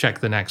to check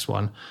the next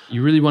one.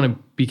 You really want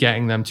to be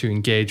getting them to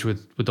engage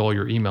with all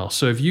your emails.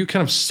 So if you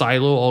kind of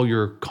silo all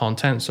your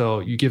content, so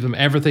you give them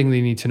everything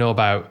they need to know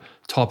about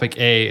topic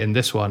A in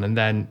this one, and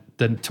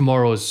then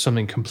tomorrow is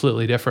something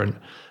completely different,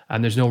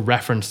 and there's no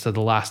reference to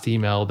the last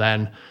email,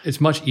 then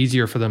it's much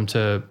easier for them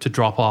to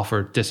drop off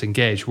or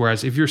disengage.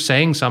 Whereas if you're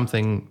saying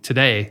something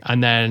today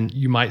and then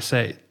you might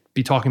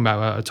be talking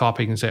about a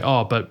topic and say,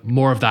 oh, but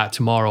more of that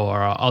tomorrow,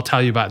 or I'll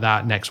tell you about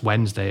that next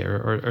Wednesday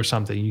or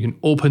something. You can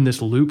open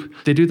this loop.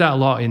 They do that a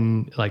lot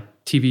in like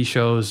TV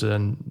shows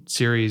and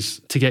series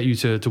to get you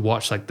to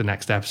watch like the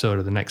next episode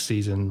or the next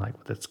season, like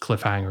with its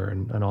cliffhanger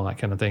and all that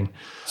kind of thing.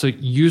 So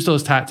use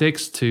those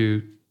tactics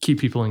to keep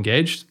people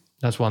engaged.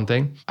 That's one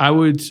thing. I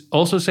would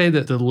also say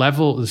that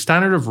the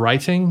standard of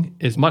writing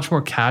is much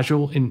more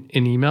casual in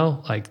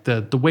email. Like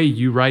the way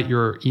you write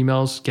your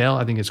emails, Gail,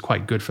 I think is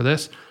quite good for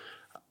this.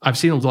 I've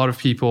seen a lot of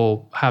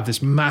people have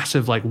this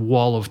massive like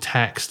wall of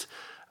text,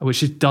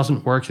 which just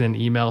doesn't work in an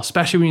email,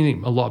 especially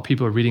when a lot of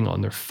people are reading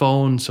on their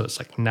phone. So it's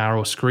like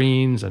narrow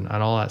screens and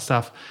all that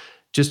stuff.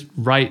 Just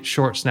write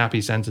short, snappy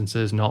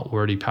sentences, not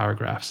wordy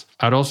paragraphs.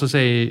 I'd also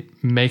say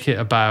make it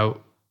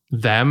about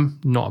them,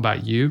 not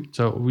about you.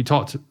 So we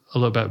talked a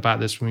little bit about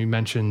this when we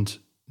mentioned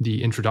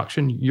the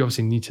introduction. You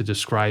obviously need to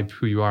describe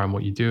who you are and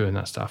what you do and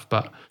that stuff,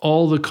 but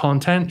all the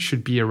content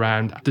should be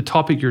around the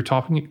topic you're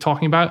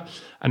talking about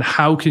and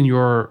how can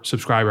your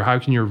subscriber, how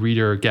can your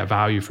reader get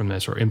value from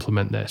this or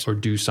implement this or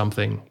do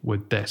something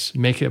with this.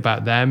 Make it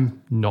about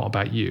them, not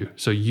about you.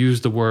 So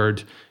use the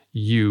word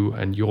you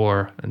and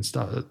your and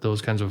stuff,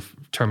 those kinds of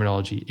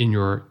terminology in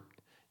your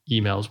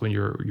emails when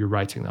you're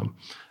writing them.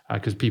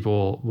 Because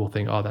people will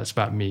think, oh, that's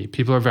about me.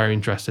 People are very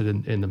interested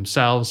in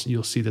themselves.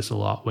 You'll see this a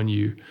lot when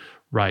you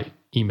write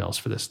emails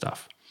for this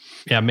stuff.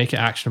 make it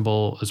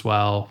actionable as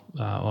well.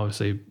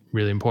 Obviously,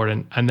 really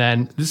important. And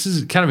then this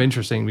is kind of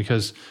interesting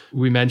because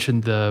we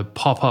mentioned the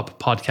pop-up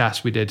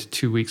podcast we did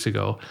 2 weeks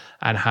ago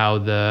and how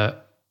the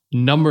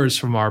numbers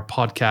from our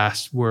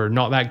podcast were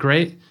not that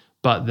great,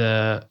 but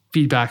the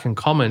feedback and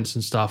comments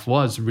and stuff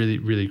was really,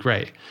 really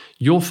great.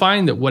 You'll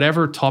find that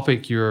whatever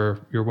topic your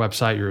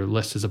website, your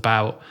list is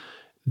about,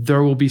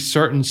 there will be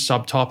certain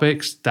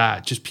subtopics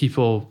that just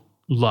people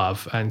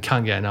love and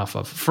can't get enough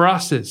of. For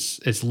us,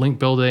 it's link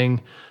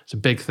building. It's a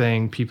big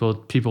thing.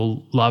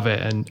 People love it.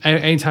 And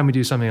anytime we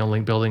do something on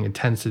link building, it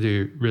tends to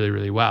do really,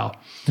 really well.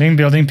 Link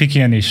building,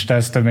 picky and niche.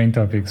 That's the main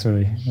topics,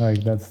 really.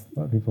 Like that's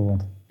what people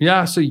want.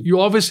 Yeah, so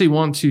you obviously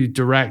want to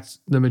direct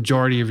the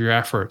majority of your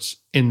efforts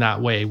in that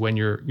way when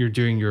you're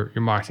doing your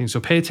marketing. So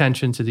pay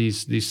attention to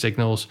these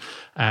signals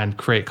and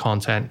create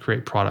content,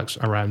 create products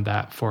around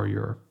that for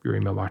your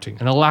email marketing.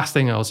 And the last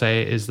thing I'll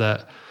say is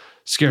that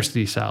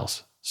scarcity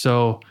sells.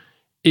 So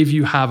if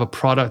you have a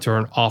product or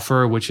an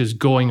offer which is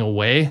going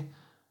away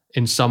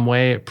in some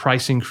way,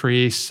 price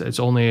increase, it's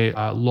only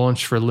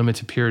launched for a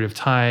limited period of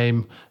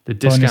time, the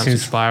discount's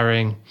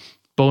expiring,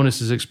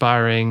 bonus is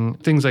expiring,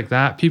 things like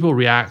that, people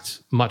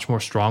react much more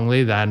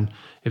strongly than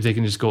if they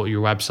can just go to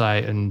your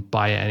website and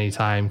buy it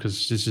anytime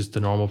because it's just the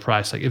normal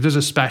price. Like if there's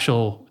a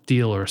special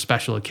deal or a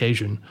special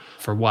occasion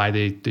for why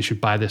they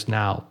should buy this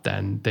now,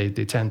 then they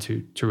tend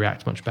to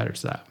react much better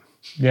to that.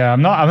 Yeah,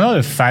 I'm not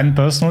a fan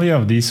personally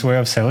of this way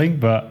of selling,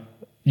 but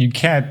you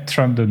can't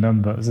trump the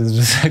numbers. It's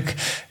just like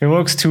it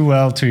works too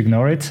well to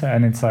ignore it.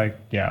 And it's like,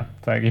 yeah,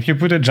 like if you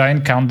put a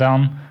giant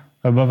countdown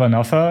above an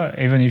offer,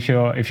 even if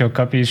your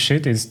copy is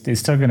shit, it's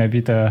still gonna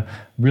beat a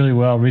really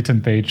well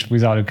written page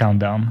without a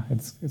countdown.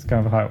 It's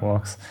kind of how it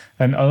works.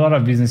 And a lot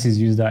of businesses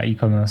use that,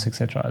 e-commerce,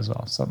 etc. as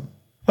well. So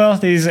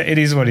well, it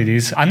is what it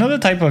is. Another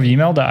type of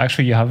email that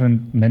actually you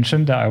haven't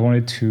mentioned that I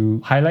wanted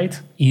to highlight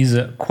is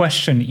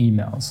question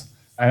emails.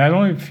 And I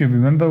don't know if you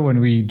remember when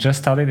we just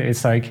started,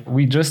 it's like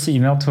we just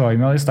emailed to our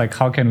email list, like,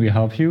 how can we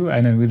help you?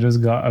 And then we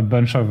just got a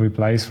bunch of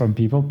replies from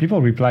people.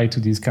 People reply to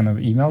these kind of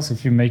emails.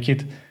 If you make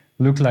it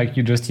look like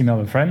you just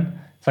emailed a friend,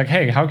 it's like,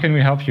 hey, how can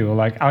we help you? Or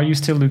like, are you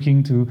still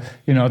looking to,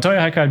 a toy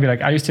hacker, I'd be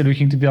like, are you still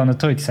looking to be on a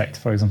toy site,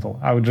 for example?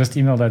 I would just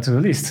email that to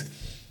the list.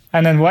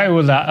 And then what it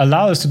will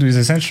allow us to do is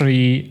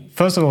essentially,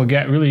 first of all,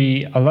 get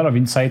really a lot of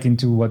insight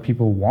into what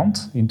people want,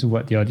 into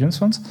what the audience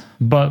wants.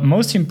 But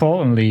most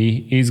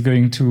importantly, is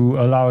going to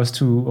allow us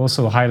to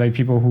also highlight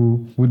people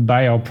who would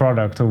buy our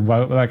product. Or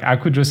like I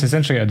could just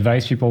essentially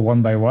advise people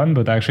one by one,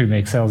 but actually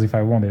make sales if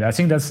I wanted. I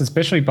think that's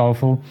especially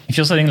powerful if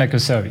you're selling like a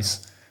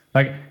service.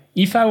 Like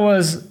if I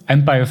was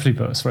Empire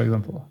Flippers, for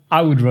example,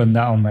 I would run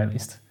that on my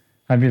list.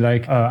 I'd be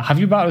like, have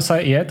you bought a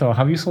site yet? Or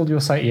have you sold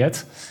your site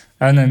yet?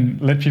 And then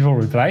let people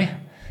reply.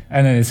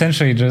 And then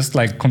essentially just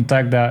like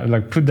contact that,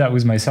 like put that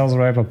with my sales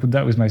rep or put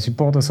that with my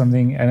support or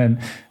something. And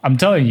then I'm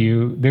telling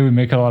you, they will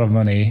make a lot of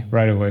money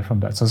right away from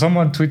that. So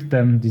someone tweet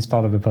them this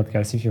part of the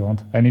podcast if you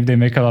want. And if they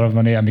make a lot of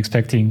money, I'm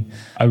expecting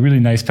a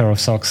really nice pair of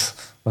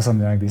socks or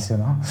something like this,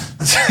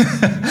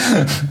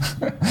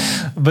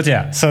 But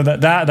yeah, so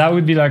that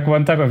would be like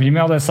one type of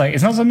email that's like,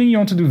 it's not something you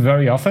want to do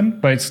very often,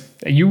 but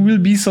you will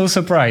be so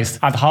surprised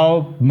at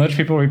how much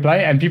people reply.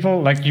 And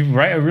people, like, you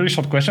write a really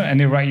short question and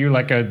they write you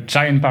like a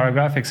giant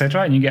paragraph,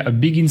 etc. And you get a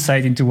big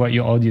insight into what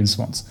your audience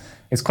wants.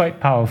 It's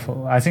quite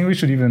powerful. I think we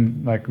should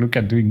even like look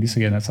at doing this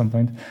again at some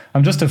point.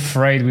 I'm just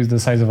afraid with the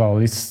size of our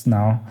lists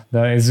now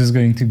that it's just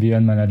going to be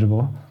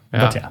unmanageable.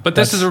 But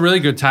this is a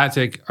really good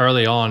tactic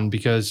early on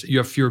because you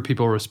have fewer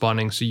people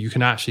responding, so you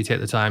can actually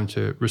take the time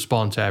to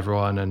respond to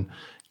everyone and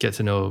get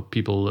to know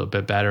people a little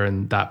bit better,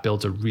 and that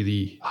builds a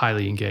really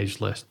highly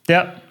engaged list.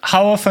 Yeah.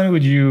 How often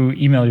would you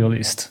email your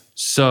list?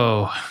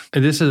 So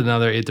this is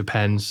another it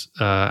depends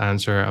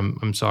answer.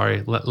 I'm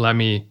sorry. Let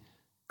me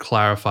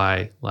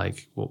clarify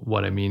like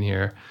what I mean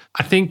here.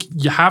 I think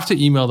you have to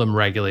email them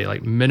regularly,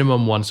 like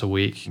minimum once a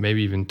week,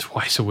 maybe even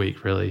twice a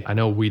week, really. I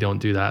know we don't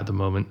do that at the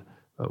moment.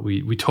 But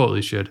we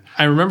totally should.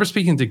 I remember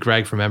speaking to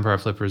Greg from Empire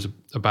Flippers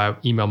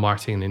about email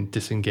marketing and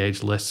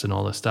disengaged lists and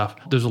all this stuff.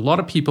 There's a lot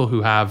of people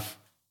who have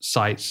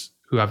sites,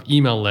 who have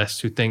email lists,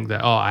 who think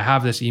that, I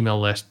have this email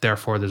list,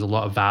 therefore there's a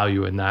lot of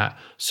value in that,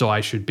 so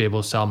I should be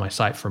able to sell my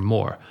site for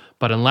more.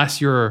 But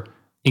unless you're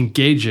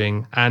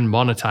engaging and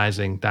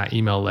monetizing that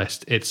email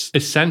list, it's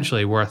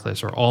essentially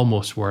worthless or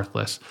almost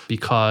worthless,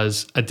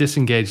 because a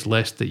disengaged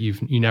list that you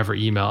never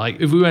email, like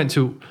if we went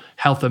to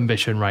Health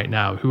Ambition right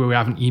now, who we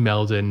haven't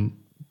emailed in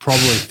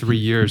probably 3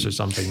 years or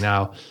something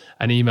now,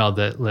 and emailed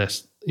that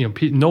list,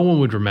 no one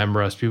would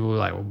remember us. People were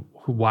like,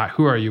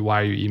 who are you?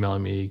 Why are you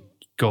emailing me?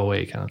 Go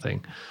away, kind of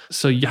thing.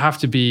 So you have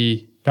to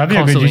be. That'd be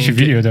a good YouTube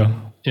video, though.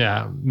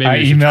 Yeah, maybe I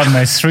emailed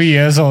my 3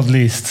 years old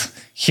list.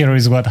 Here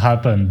is what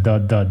happened. ...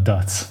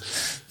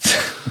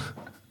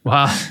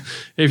 Well,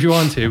 if you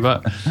want to,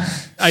 but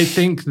I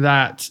think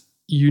that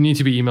you need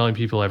to be emailing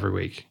people every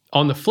week.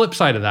 On the flip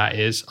side of that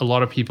is a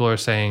lot of people are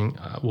saying,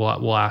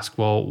 we'll ask,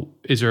 well,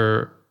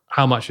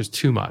 how much is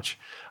too much?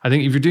 I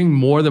think if you're doing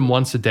more than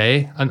once a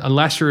day,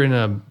 unless you're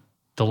in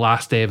the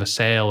last day of a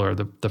sale or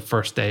the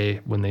first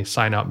day when they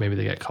sign up, maybe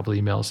they get a couple of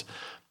emails.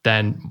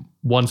 then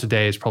once a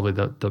day is probably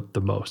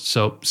the most.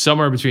 So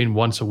somewhere between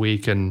once a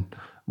week,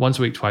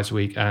 twice a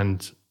week,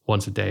 and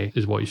once a day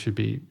is what you should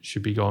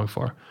be going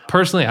for.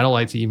 Personally, I don't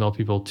like to email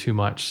people too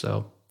much.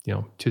 So,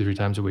 2-3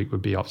 times a week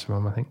would be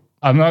optimum, I think.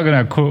 I'm not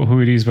going to quote who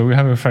it is, but we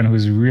have a friend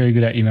who's really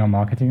good at email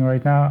marketing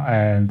right now.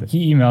 And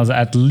he emails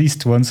at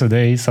least once a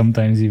day,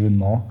 sometimes even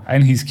more.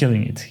 And he's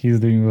killing it. He's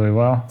doing really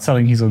well,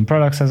 selling his own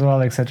products as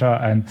well, etc.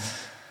 And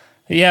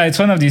yeah, it's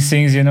one of these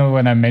things,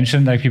 when I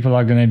mentioned like people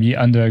are going to be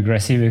under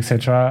aggressive,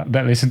 etc.,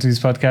 that listen to this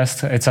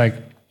podcast, it's like,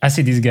 I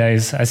see these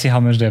guys, I see how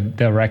much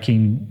they're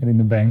racking in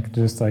the bank,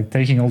 just like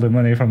taking all the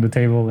money from the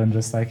table and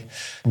just like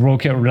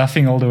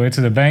laughing all the way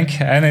to the bank.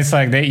 And it's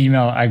like they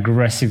email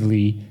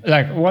aggressively.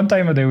 Like one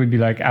time a day would be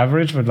like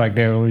average, but like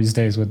there are always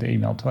days where they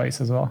email twice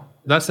as well.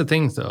 That's the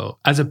thing though.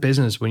 As a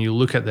business, when you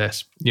look at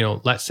this,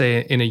 let's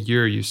say in a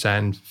year you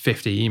send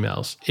 50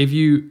 emails. If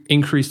you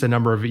increase the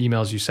number of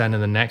emails you send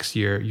in the next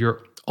year,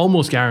 you're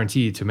almost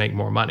guaranteed to make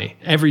more money.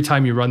 Every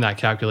time you run that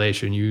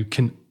calculation, you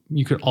can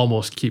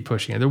almost keep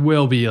pushing it. There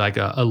will be like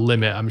a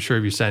limit. I'm sure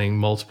if you're sending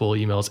multiple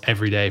emails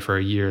every day for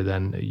a year,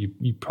 then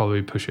you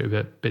probably push it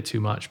a bit too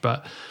much.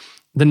 But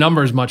the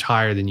number is much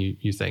higher than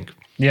you think.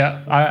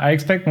 Yeah, I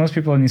expect most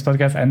people in this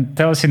podcast, and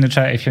tell us in the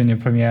chat if you're in your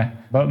premiere,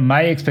 but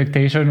my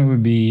expectation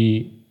would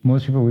be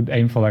most people would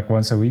aim for like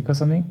once a week or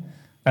something.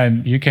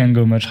 And you can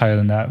go much higher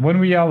than that. When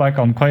we are like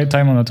on quiet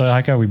time on Authority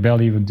Hacker, we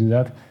barely even do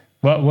that.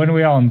 But when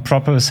we are on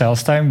proper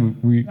sales time,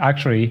 we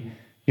actually...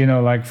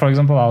 like for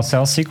example, our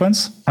sales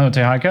sequence on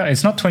Authority Hacker,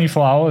 it's not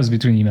 24 hours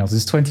between emails,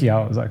 it's 20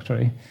 hours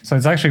actually. So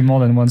it's actually more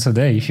than once a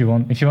day. If you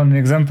want an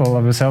example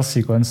of a sales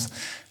sequence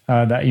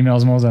that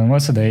emails more than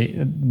once a day,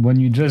 when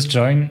you just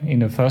join in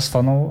the first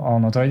funnel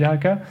on Authority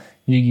Hacker,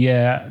 you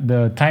get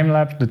the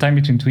time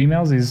between two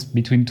emails is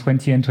between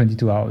 20 and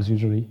 22 hours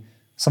usually.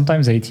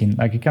 Sometimes 18,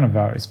 like it kind of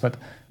varies. But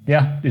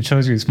yeah, it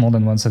shows you it's more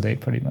than once a day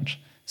pretty much.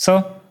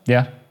 So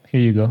yeah, here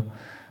you go.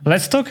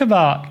 Let's talk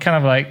about kind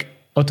of like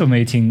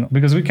automating,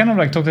 because we kind of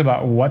like talked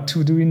about what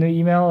to do in the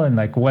email and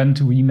like when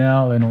to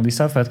email and all this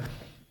stuff, but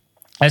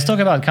let's talk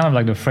about kind of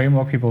like the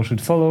framework people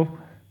should follow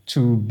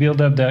to build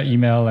up their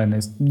email and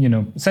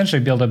essentially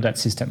build up that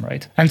system,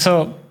 right? And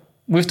so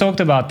we've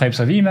talked about types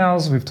of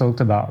emails, we've talked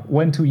about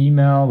when to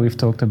email, we've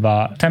talked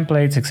about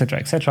templates, etc.,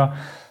 etc.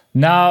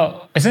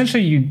 Now,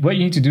 essentially, what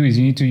you need to do is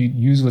you need to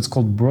use what's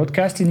called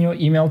broadcast in your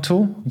email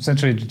tool,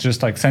 essentially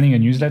just like sending a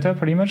newsletter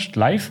pretty much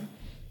live.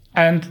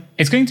 And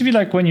it's going to be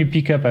like when you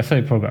pick up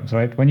affiliate programs,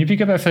 right? When you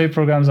pick up affiliate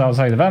programs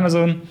outside of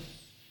Amazon,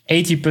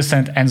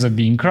 80% ends up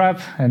being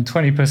crap and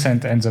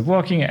 20% ends up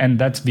working, and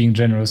that's being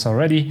generous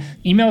already.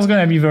 Email is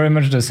going to be very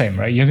much the same,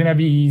 right? You're going to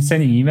be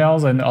sending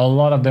emails and a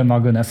lot of them are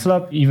going to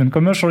flop. Even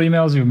commercial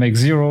emails, you make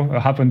zero.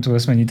 It happened to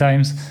us many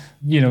times.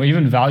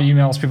 Even value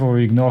emails, people will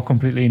ignore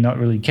completely, not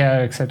really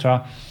care,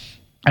 etc.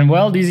 And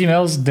well, these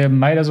emails, they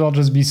might as well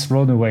just be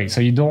thrown away.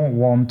 So you don't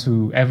want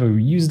to ever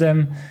reuse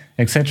them,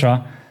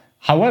 etc.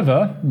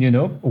 However,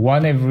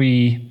 one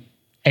every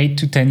 8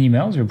 to 10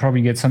 emails, you'll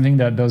probably get something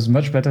that does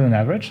much better than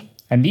average.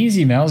 And these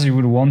emails, you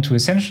would want to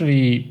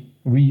essentially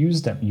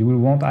reuse them. You will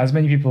want as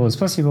many people as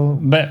possible,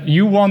 but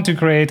you want to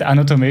create an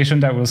automation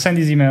that will send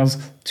these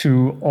emails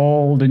to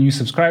all the new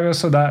subscribers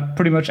so that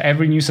pretty much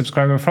every new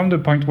subscriber from the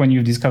point when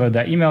you've discovered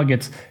that email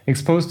gets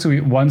exposed to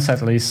it once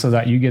at least, so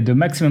that you get the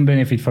maximum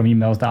benefit from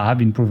emails that have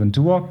been proven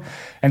to work.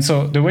 And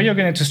so the way you're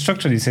going to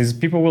structure this is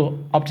people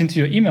will opt into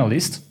your email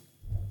list,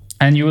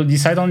 and you will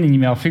decide on an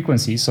email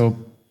frequency. So,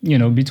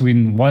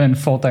 between 1 and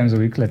 4 times a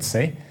week, let's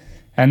say.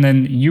 And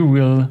then you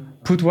will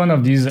put one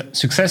of these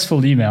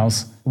successful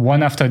emails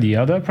one after the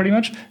other, pretty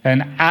much.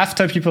 And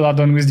after people are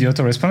done with the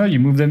autoresponder, you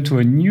move them to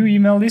a new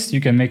email list.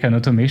 You can make an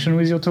automation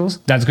with your tools.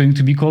 That's going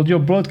to be called your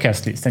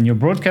broadcast list. And your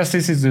broadcast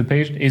list is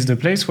the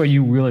place where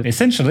you will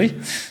essentially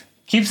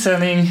keep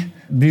sending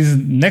these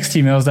next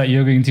emails that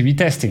you're going to be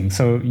testing.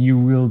 So you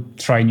will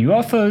try new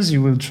offers,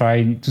 you will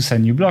try to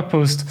send new blog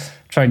posts,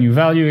 try new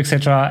value,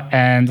 etc.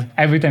 And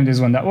every time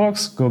there's one that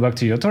works, go back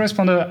to your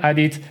autoresponder, add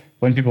it.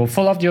 When people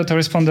fall off the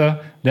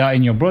autoresponder, they are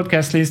in your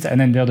broadcast list, and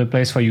then they're the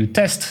place where you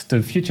test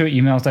the future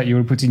emails that you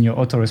will put in your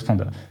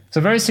autoresponder. It's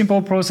a very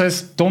simple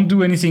process. Don't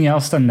do anything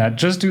else than that.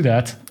 Just do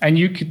that. And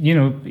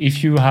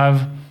if you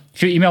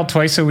email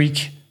twice a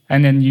week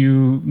and then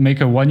you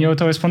make a 1-year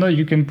autoresponder,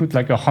 you can put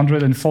like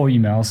 104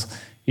 emails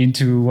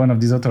into one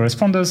of these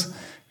autoresponders.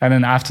 And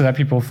then after that,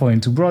 people fall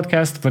into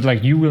broadcast, but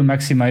like you will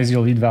maximize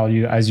your lead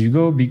value as you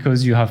go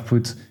because you have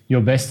put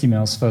your best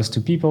emails first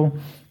to people.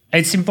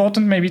 It's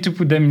important maybe to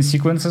put them in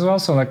sequence as well.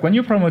 So like when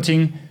you're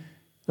promoting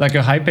like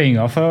a high paying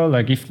offer,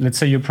 like if let's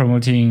say you're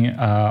promoting an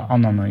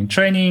online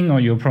training or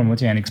you're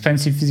promoting an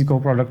expensive physical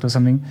product or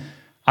something,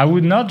 I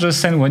would not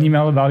just send one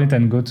email about it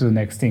and go to the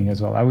next thing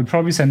as well. I would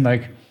probably send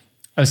like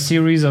a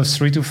series of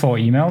 3 to 4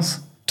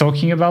 emails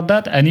talking about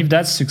that. And if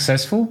that's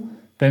successful,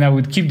 then I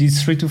would keep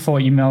these 3 to 4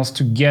 emails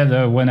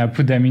together when I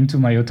put them into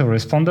my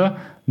autoresponder,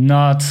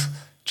 not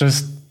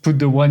just put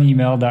the one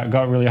email that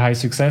got really high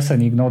success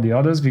and ignore the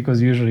others,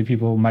 because usually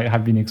people might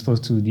have been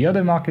exposed to the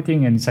other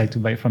marketing and decide to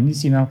buy from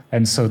this email.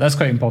 And so that's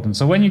quite important.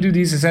 So when you do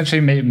this,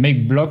 essentially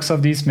make blocks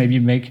of this, maybe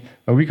make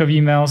a week of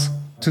emails,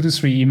 2 to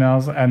 3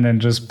 emails, and then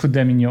just put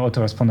them in your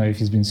autoresponder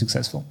if it's been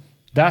successful.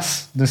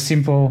 That's the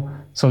simple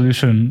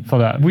solution for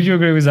that. Would you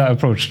agree with that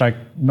approach? Like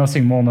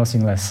nothing more,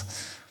 nothing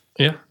less.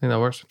 Yeah, I think that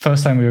works.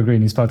 First time we agree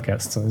in this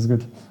podcast, so it's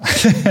good.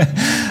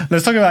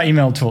 Let's talk about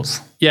email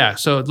tools. Yeah,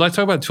 so let's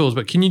talk about tools,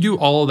 but can you do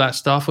all of that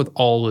stuff with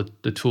all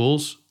the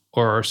tools,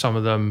 or are some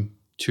of them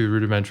too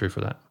rudimentary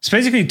for that? It's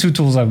basically 2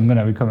 tools I'm going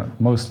to recommend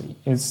mostly.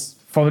 It's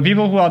for the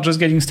people who are just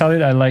getting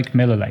started, I like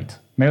MailerLite.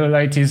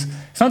 MailerLite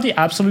it's not the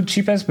absolute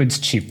cheapest, but it's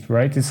cheap,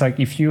 right? It's like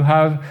if you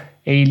have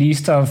a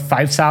list of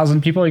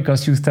 5,000 people, it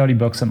costs you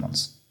 $30 a month.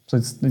 So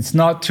it's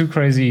not too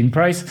crazy in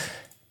price.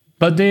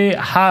 But they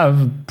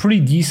have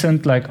pretty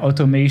decent like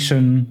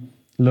automation,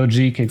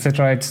 logic,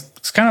 etc.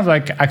 It's kind of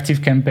like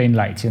ActiveCampaign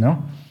Lite, you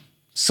know?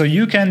 So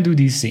you can do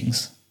these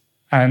things.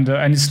 And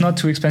it's not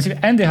too expensive.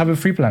 And they have a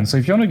free plan. So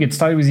if you want to get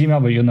started with email,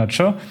 but you're not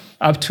sure,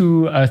 up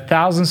to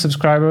 1,000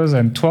 subscribers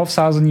and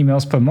 12,000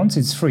 emails per month,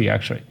 it's free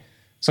actually.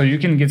 So you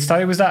can get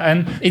started with that.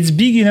 And it's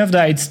big enough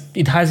that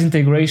it has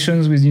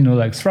integrations with, you know,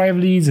 like Thrive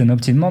Leads and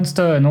Opt-in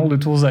Monster and all the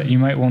tools that you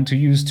might want to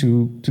use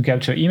to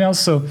capture emails.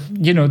 So,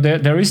 you know,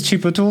 there is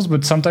cheaper tools,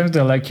 but sometimes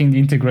they're lacking the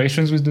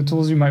integrations with the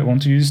tools you might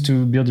want to use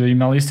to build your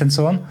email list and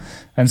so on.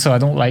 And so I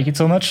don't like it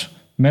so much.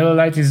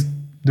 MailerLite is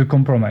the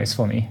compromise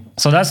for me.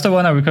 So that's the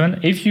one I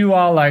recommend. If you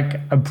are like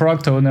a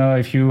product owner,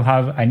 if you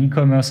have an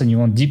e-commerce and you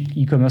want deep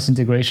e-commerce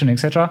integration,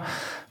 etc.,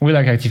 we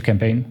like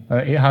ActiveCampaign.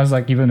 It has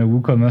like even a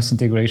WooCommerce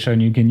integration.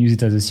 You can use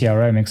it as a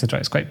CRM, etc.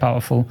 It's quite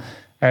powerful.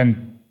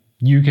 And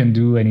you can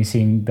do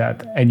anything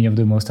that any of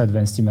the most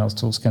advanced emails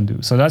tools can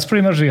do. So that's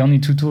pretty much the only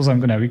 2 tools I'm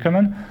going to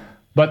recommend.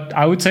 But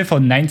I would say for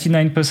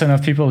 99%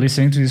 of people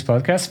listening to this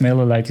podcast,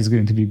 MailerLite is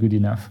going to be good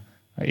enough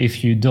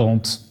if you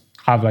don't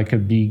have like a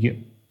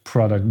big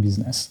product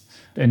business.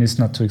 And it's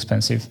not too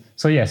expensive.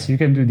 So yes, you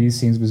can do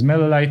these things with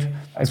MailerLite.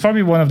 It's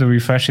probably one of the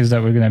refreshes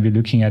that we're going to be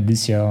looking at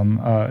this year.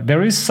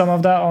 There is some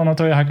of that on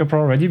Authority Hacker Pro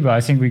already, but I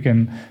think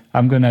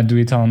I'm going to do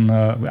it on,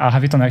 I'll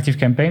have it on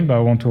ActiveCampaign, but I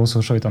want to also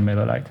show it on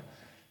MailerLite.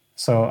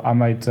 So I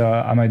might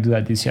do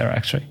that this year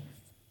actually.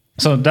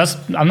 So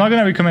I'm not going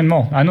to recommend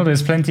more. I know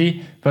there's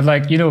plenty, but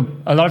like, you know,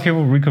 a lot of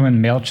people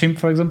recommend MailChimp,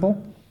 for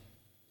example.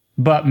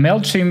 But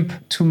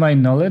MailChimp, to my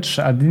knowledge,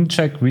 I didn't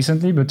check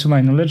recently, but to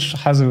my knowledge,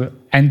 has an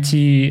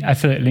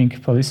anti-affiliate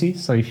link policy.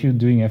 So if you're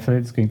doing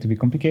affiliate, it's going to be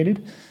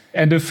complicated.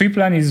 And the free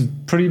plan is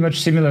pretty much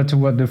similar to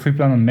what the free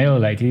plan on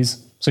MailerLite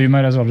is. So you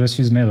might as well just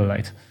use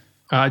MailerLite.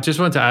 I just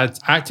want to add,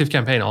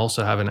 ActiveCampaign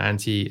also have an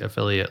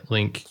anti-affiliate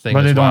link thing,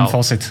 but they don't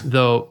enforce it.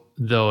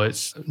 Though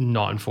it's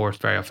not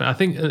enforced very often. I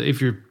think if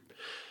you're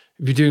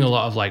doing a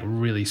lot of like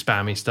really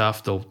spammy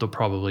stuff, they'll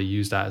probably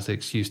use that as the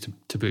excuse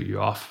to boot you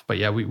off. But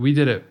yeah, we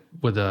did it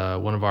with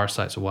one of our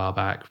sites a while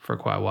back for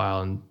quite a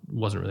while and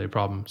wasn't really a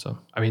problem. So,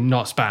 I mean,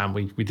 not spam.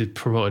 We did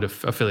promote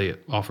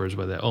affiliate offers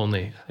with it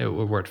only. It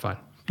worked fine.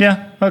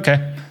 Yeah,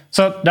 okay.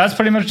 So that's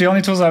pretty much the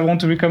only tools I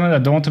want to recommend. I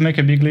don't want to make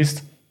a big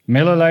list.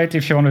 MailerLite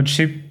if you want a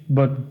cheap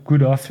but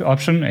good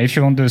option. If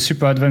you want the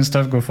super advanced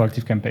stuff, go for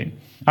ActiveCampaign.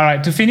 All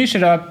right, to finish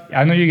it up,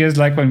 I know you guys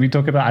like when we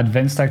talk about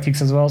advanced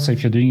tactics as well. So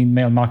if you're doing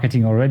email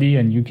marketing already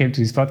and you came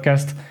to this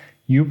podcast,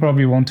 you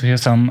probably want to hear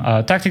some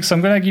tactics. So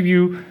I'm going to give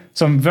you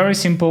some very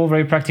simple,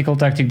 very practical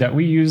tactic that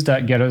we use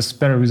that get us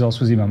better results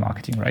with email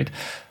marketing, right?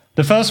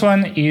 The first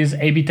one is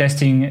A/B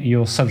testing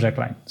your subject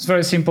line. It's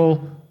very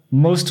simple.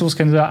 Most tools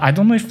can do that. I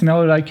don't know if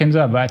MailerLite can do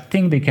that, but I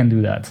think they can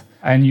do that.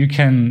 And you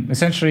can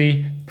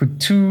essentially put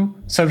 2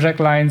 subject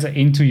lines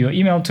into your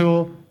email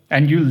tool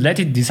and you let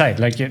it decide.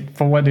 Like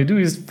for what they do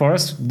is for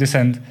us, they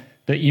send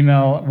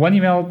one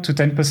email to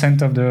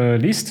 10% of the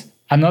list,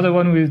 another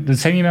one with the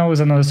same email with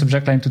another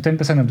subject line to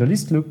 10% of the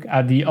list. Look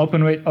at the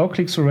open rate or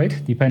click-through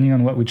rate, depending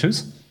on what we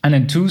choose. And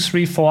then 2,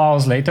 3, 4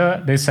 hours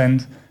later, they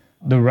send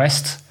the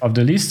rest of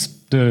the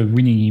list, the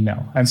winning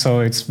email. And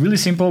so it's really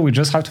simple. We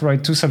just have to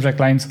write 2 subject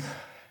lines.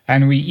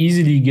 And we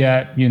easily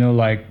get,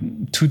 like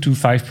 2 to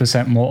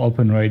 5% more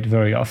open rate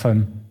very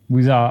often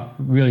without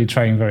really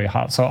trying very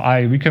hard. So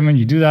I recommend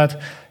you do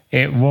that.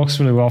 It works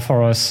really well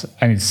for us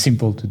and it's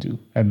simple to do.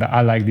 And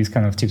I like these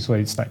kind of tips where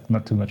it's like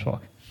not too much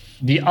work.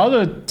 The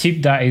other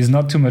tip that is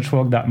not too much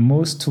work that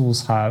most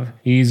tools have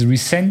is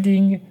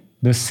resending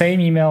the same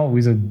email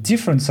with a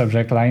different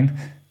subject line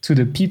to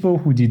the people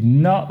who did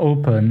not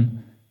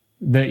open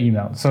the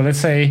email. So let's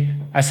say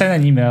I send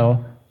an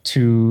email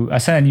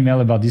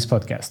about this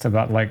podcast,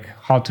 about like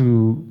how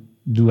to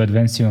do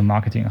advanced email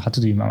marketing, how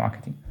to do email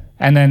marketing.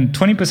 And then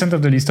 20%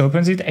 of the list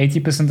opens it,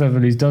 80% of the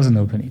list doesn't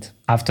open it.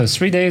 After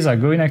 3 days, I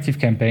go in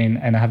ActiveCampaign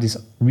and I have this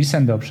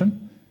resend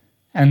option.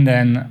 And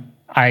then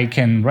I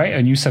can write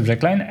a new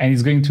subject line and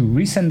it's going to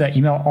resend that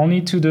email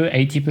only to the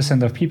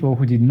 80% of people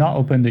who did not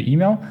open the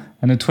email.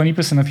 And the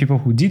 20% of people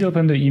who did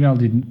open the email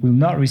will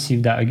not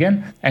receive that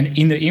again. And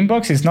in the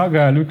inbox, it's not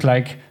going to look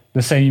like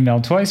the same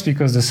email twice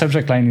because the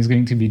subject line is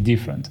going to be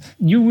different.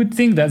 You would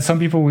think that some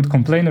people would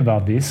complain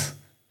about this,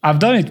 I've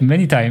done it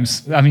many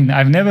times. I mean,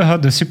 I've never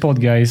heard the support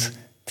guys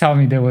tell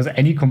me there was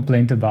any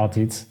complaint about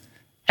it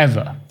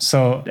ever.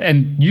 So,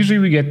 and usually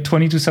we get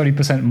 20 to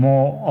 30%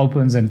 more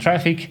opens and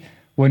traffic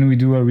when we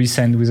do a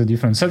resend with a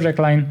different subject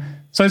line.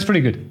 So it's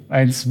pretty good.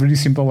 And it's really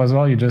simple as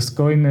well. You just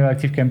go in the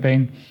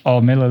ActiveCampaign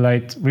or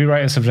MailerLite,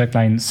 rewrite a subject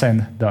line,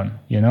 send, done,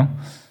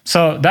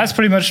 So that's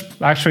pretty much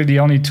actually the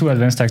only 2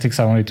 advanced tactics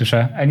I wanted to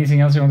share.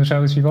 Anything else you want to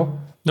share with people?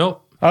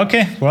 Nope.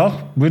 Okay,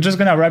 well, we're just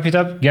going to wrap it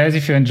up. Guys,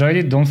 if you enjoyed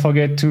it, don't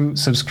forget to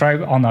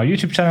subscribe on our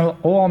YouTube channel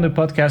or on the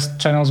podcast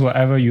channels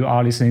wherever you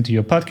are listening to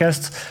your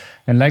podcasts.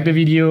 And like the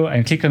video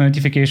and click on the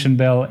notification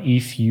bell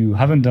if you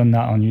haven't done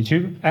that on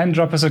YouTube. And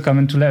drop us a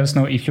comment to let us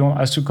know if you want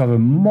us to cover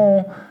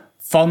more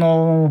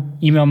funnel,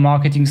 email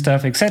marketing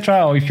stuff,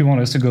 etc. Or if you want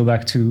us to go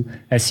back to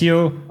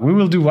SEO. We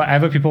will do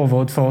whatever people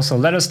vote for. So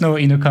let us know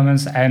in the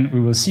comments and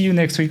we will see you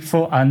next week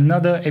for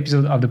another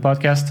episode of the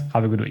podcast.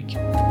 Have a good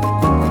week.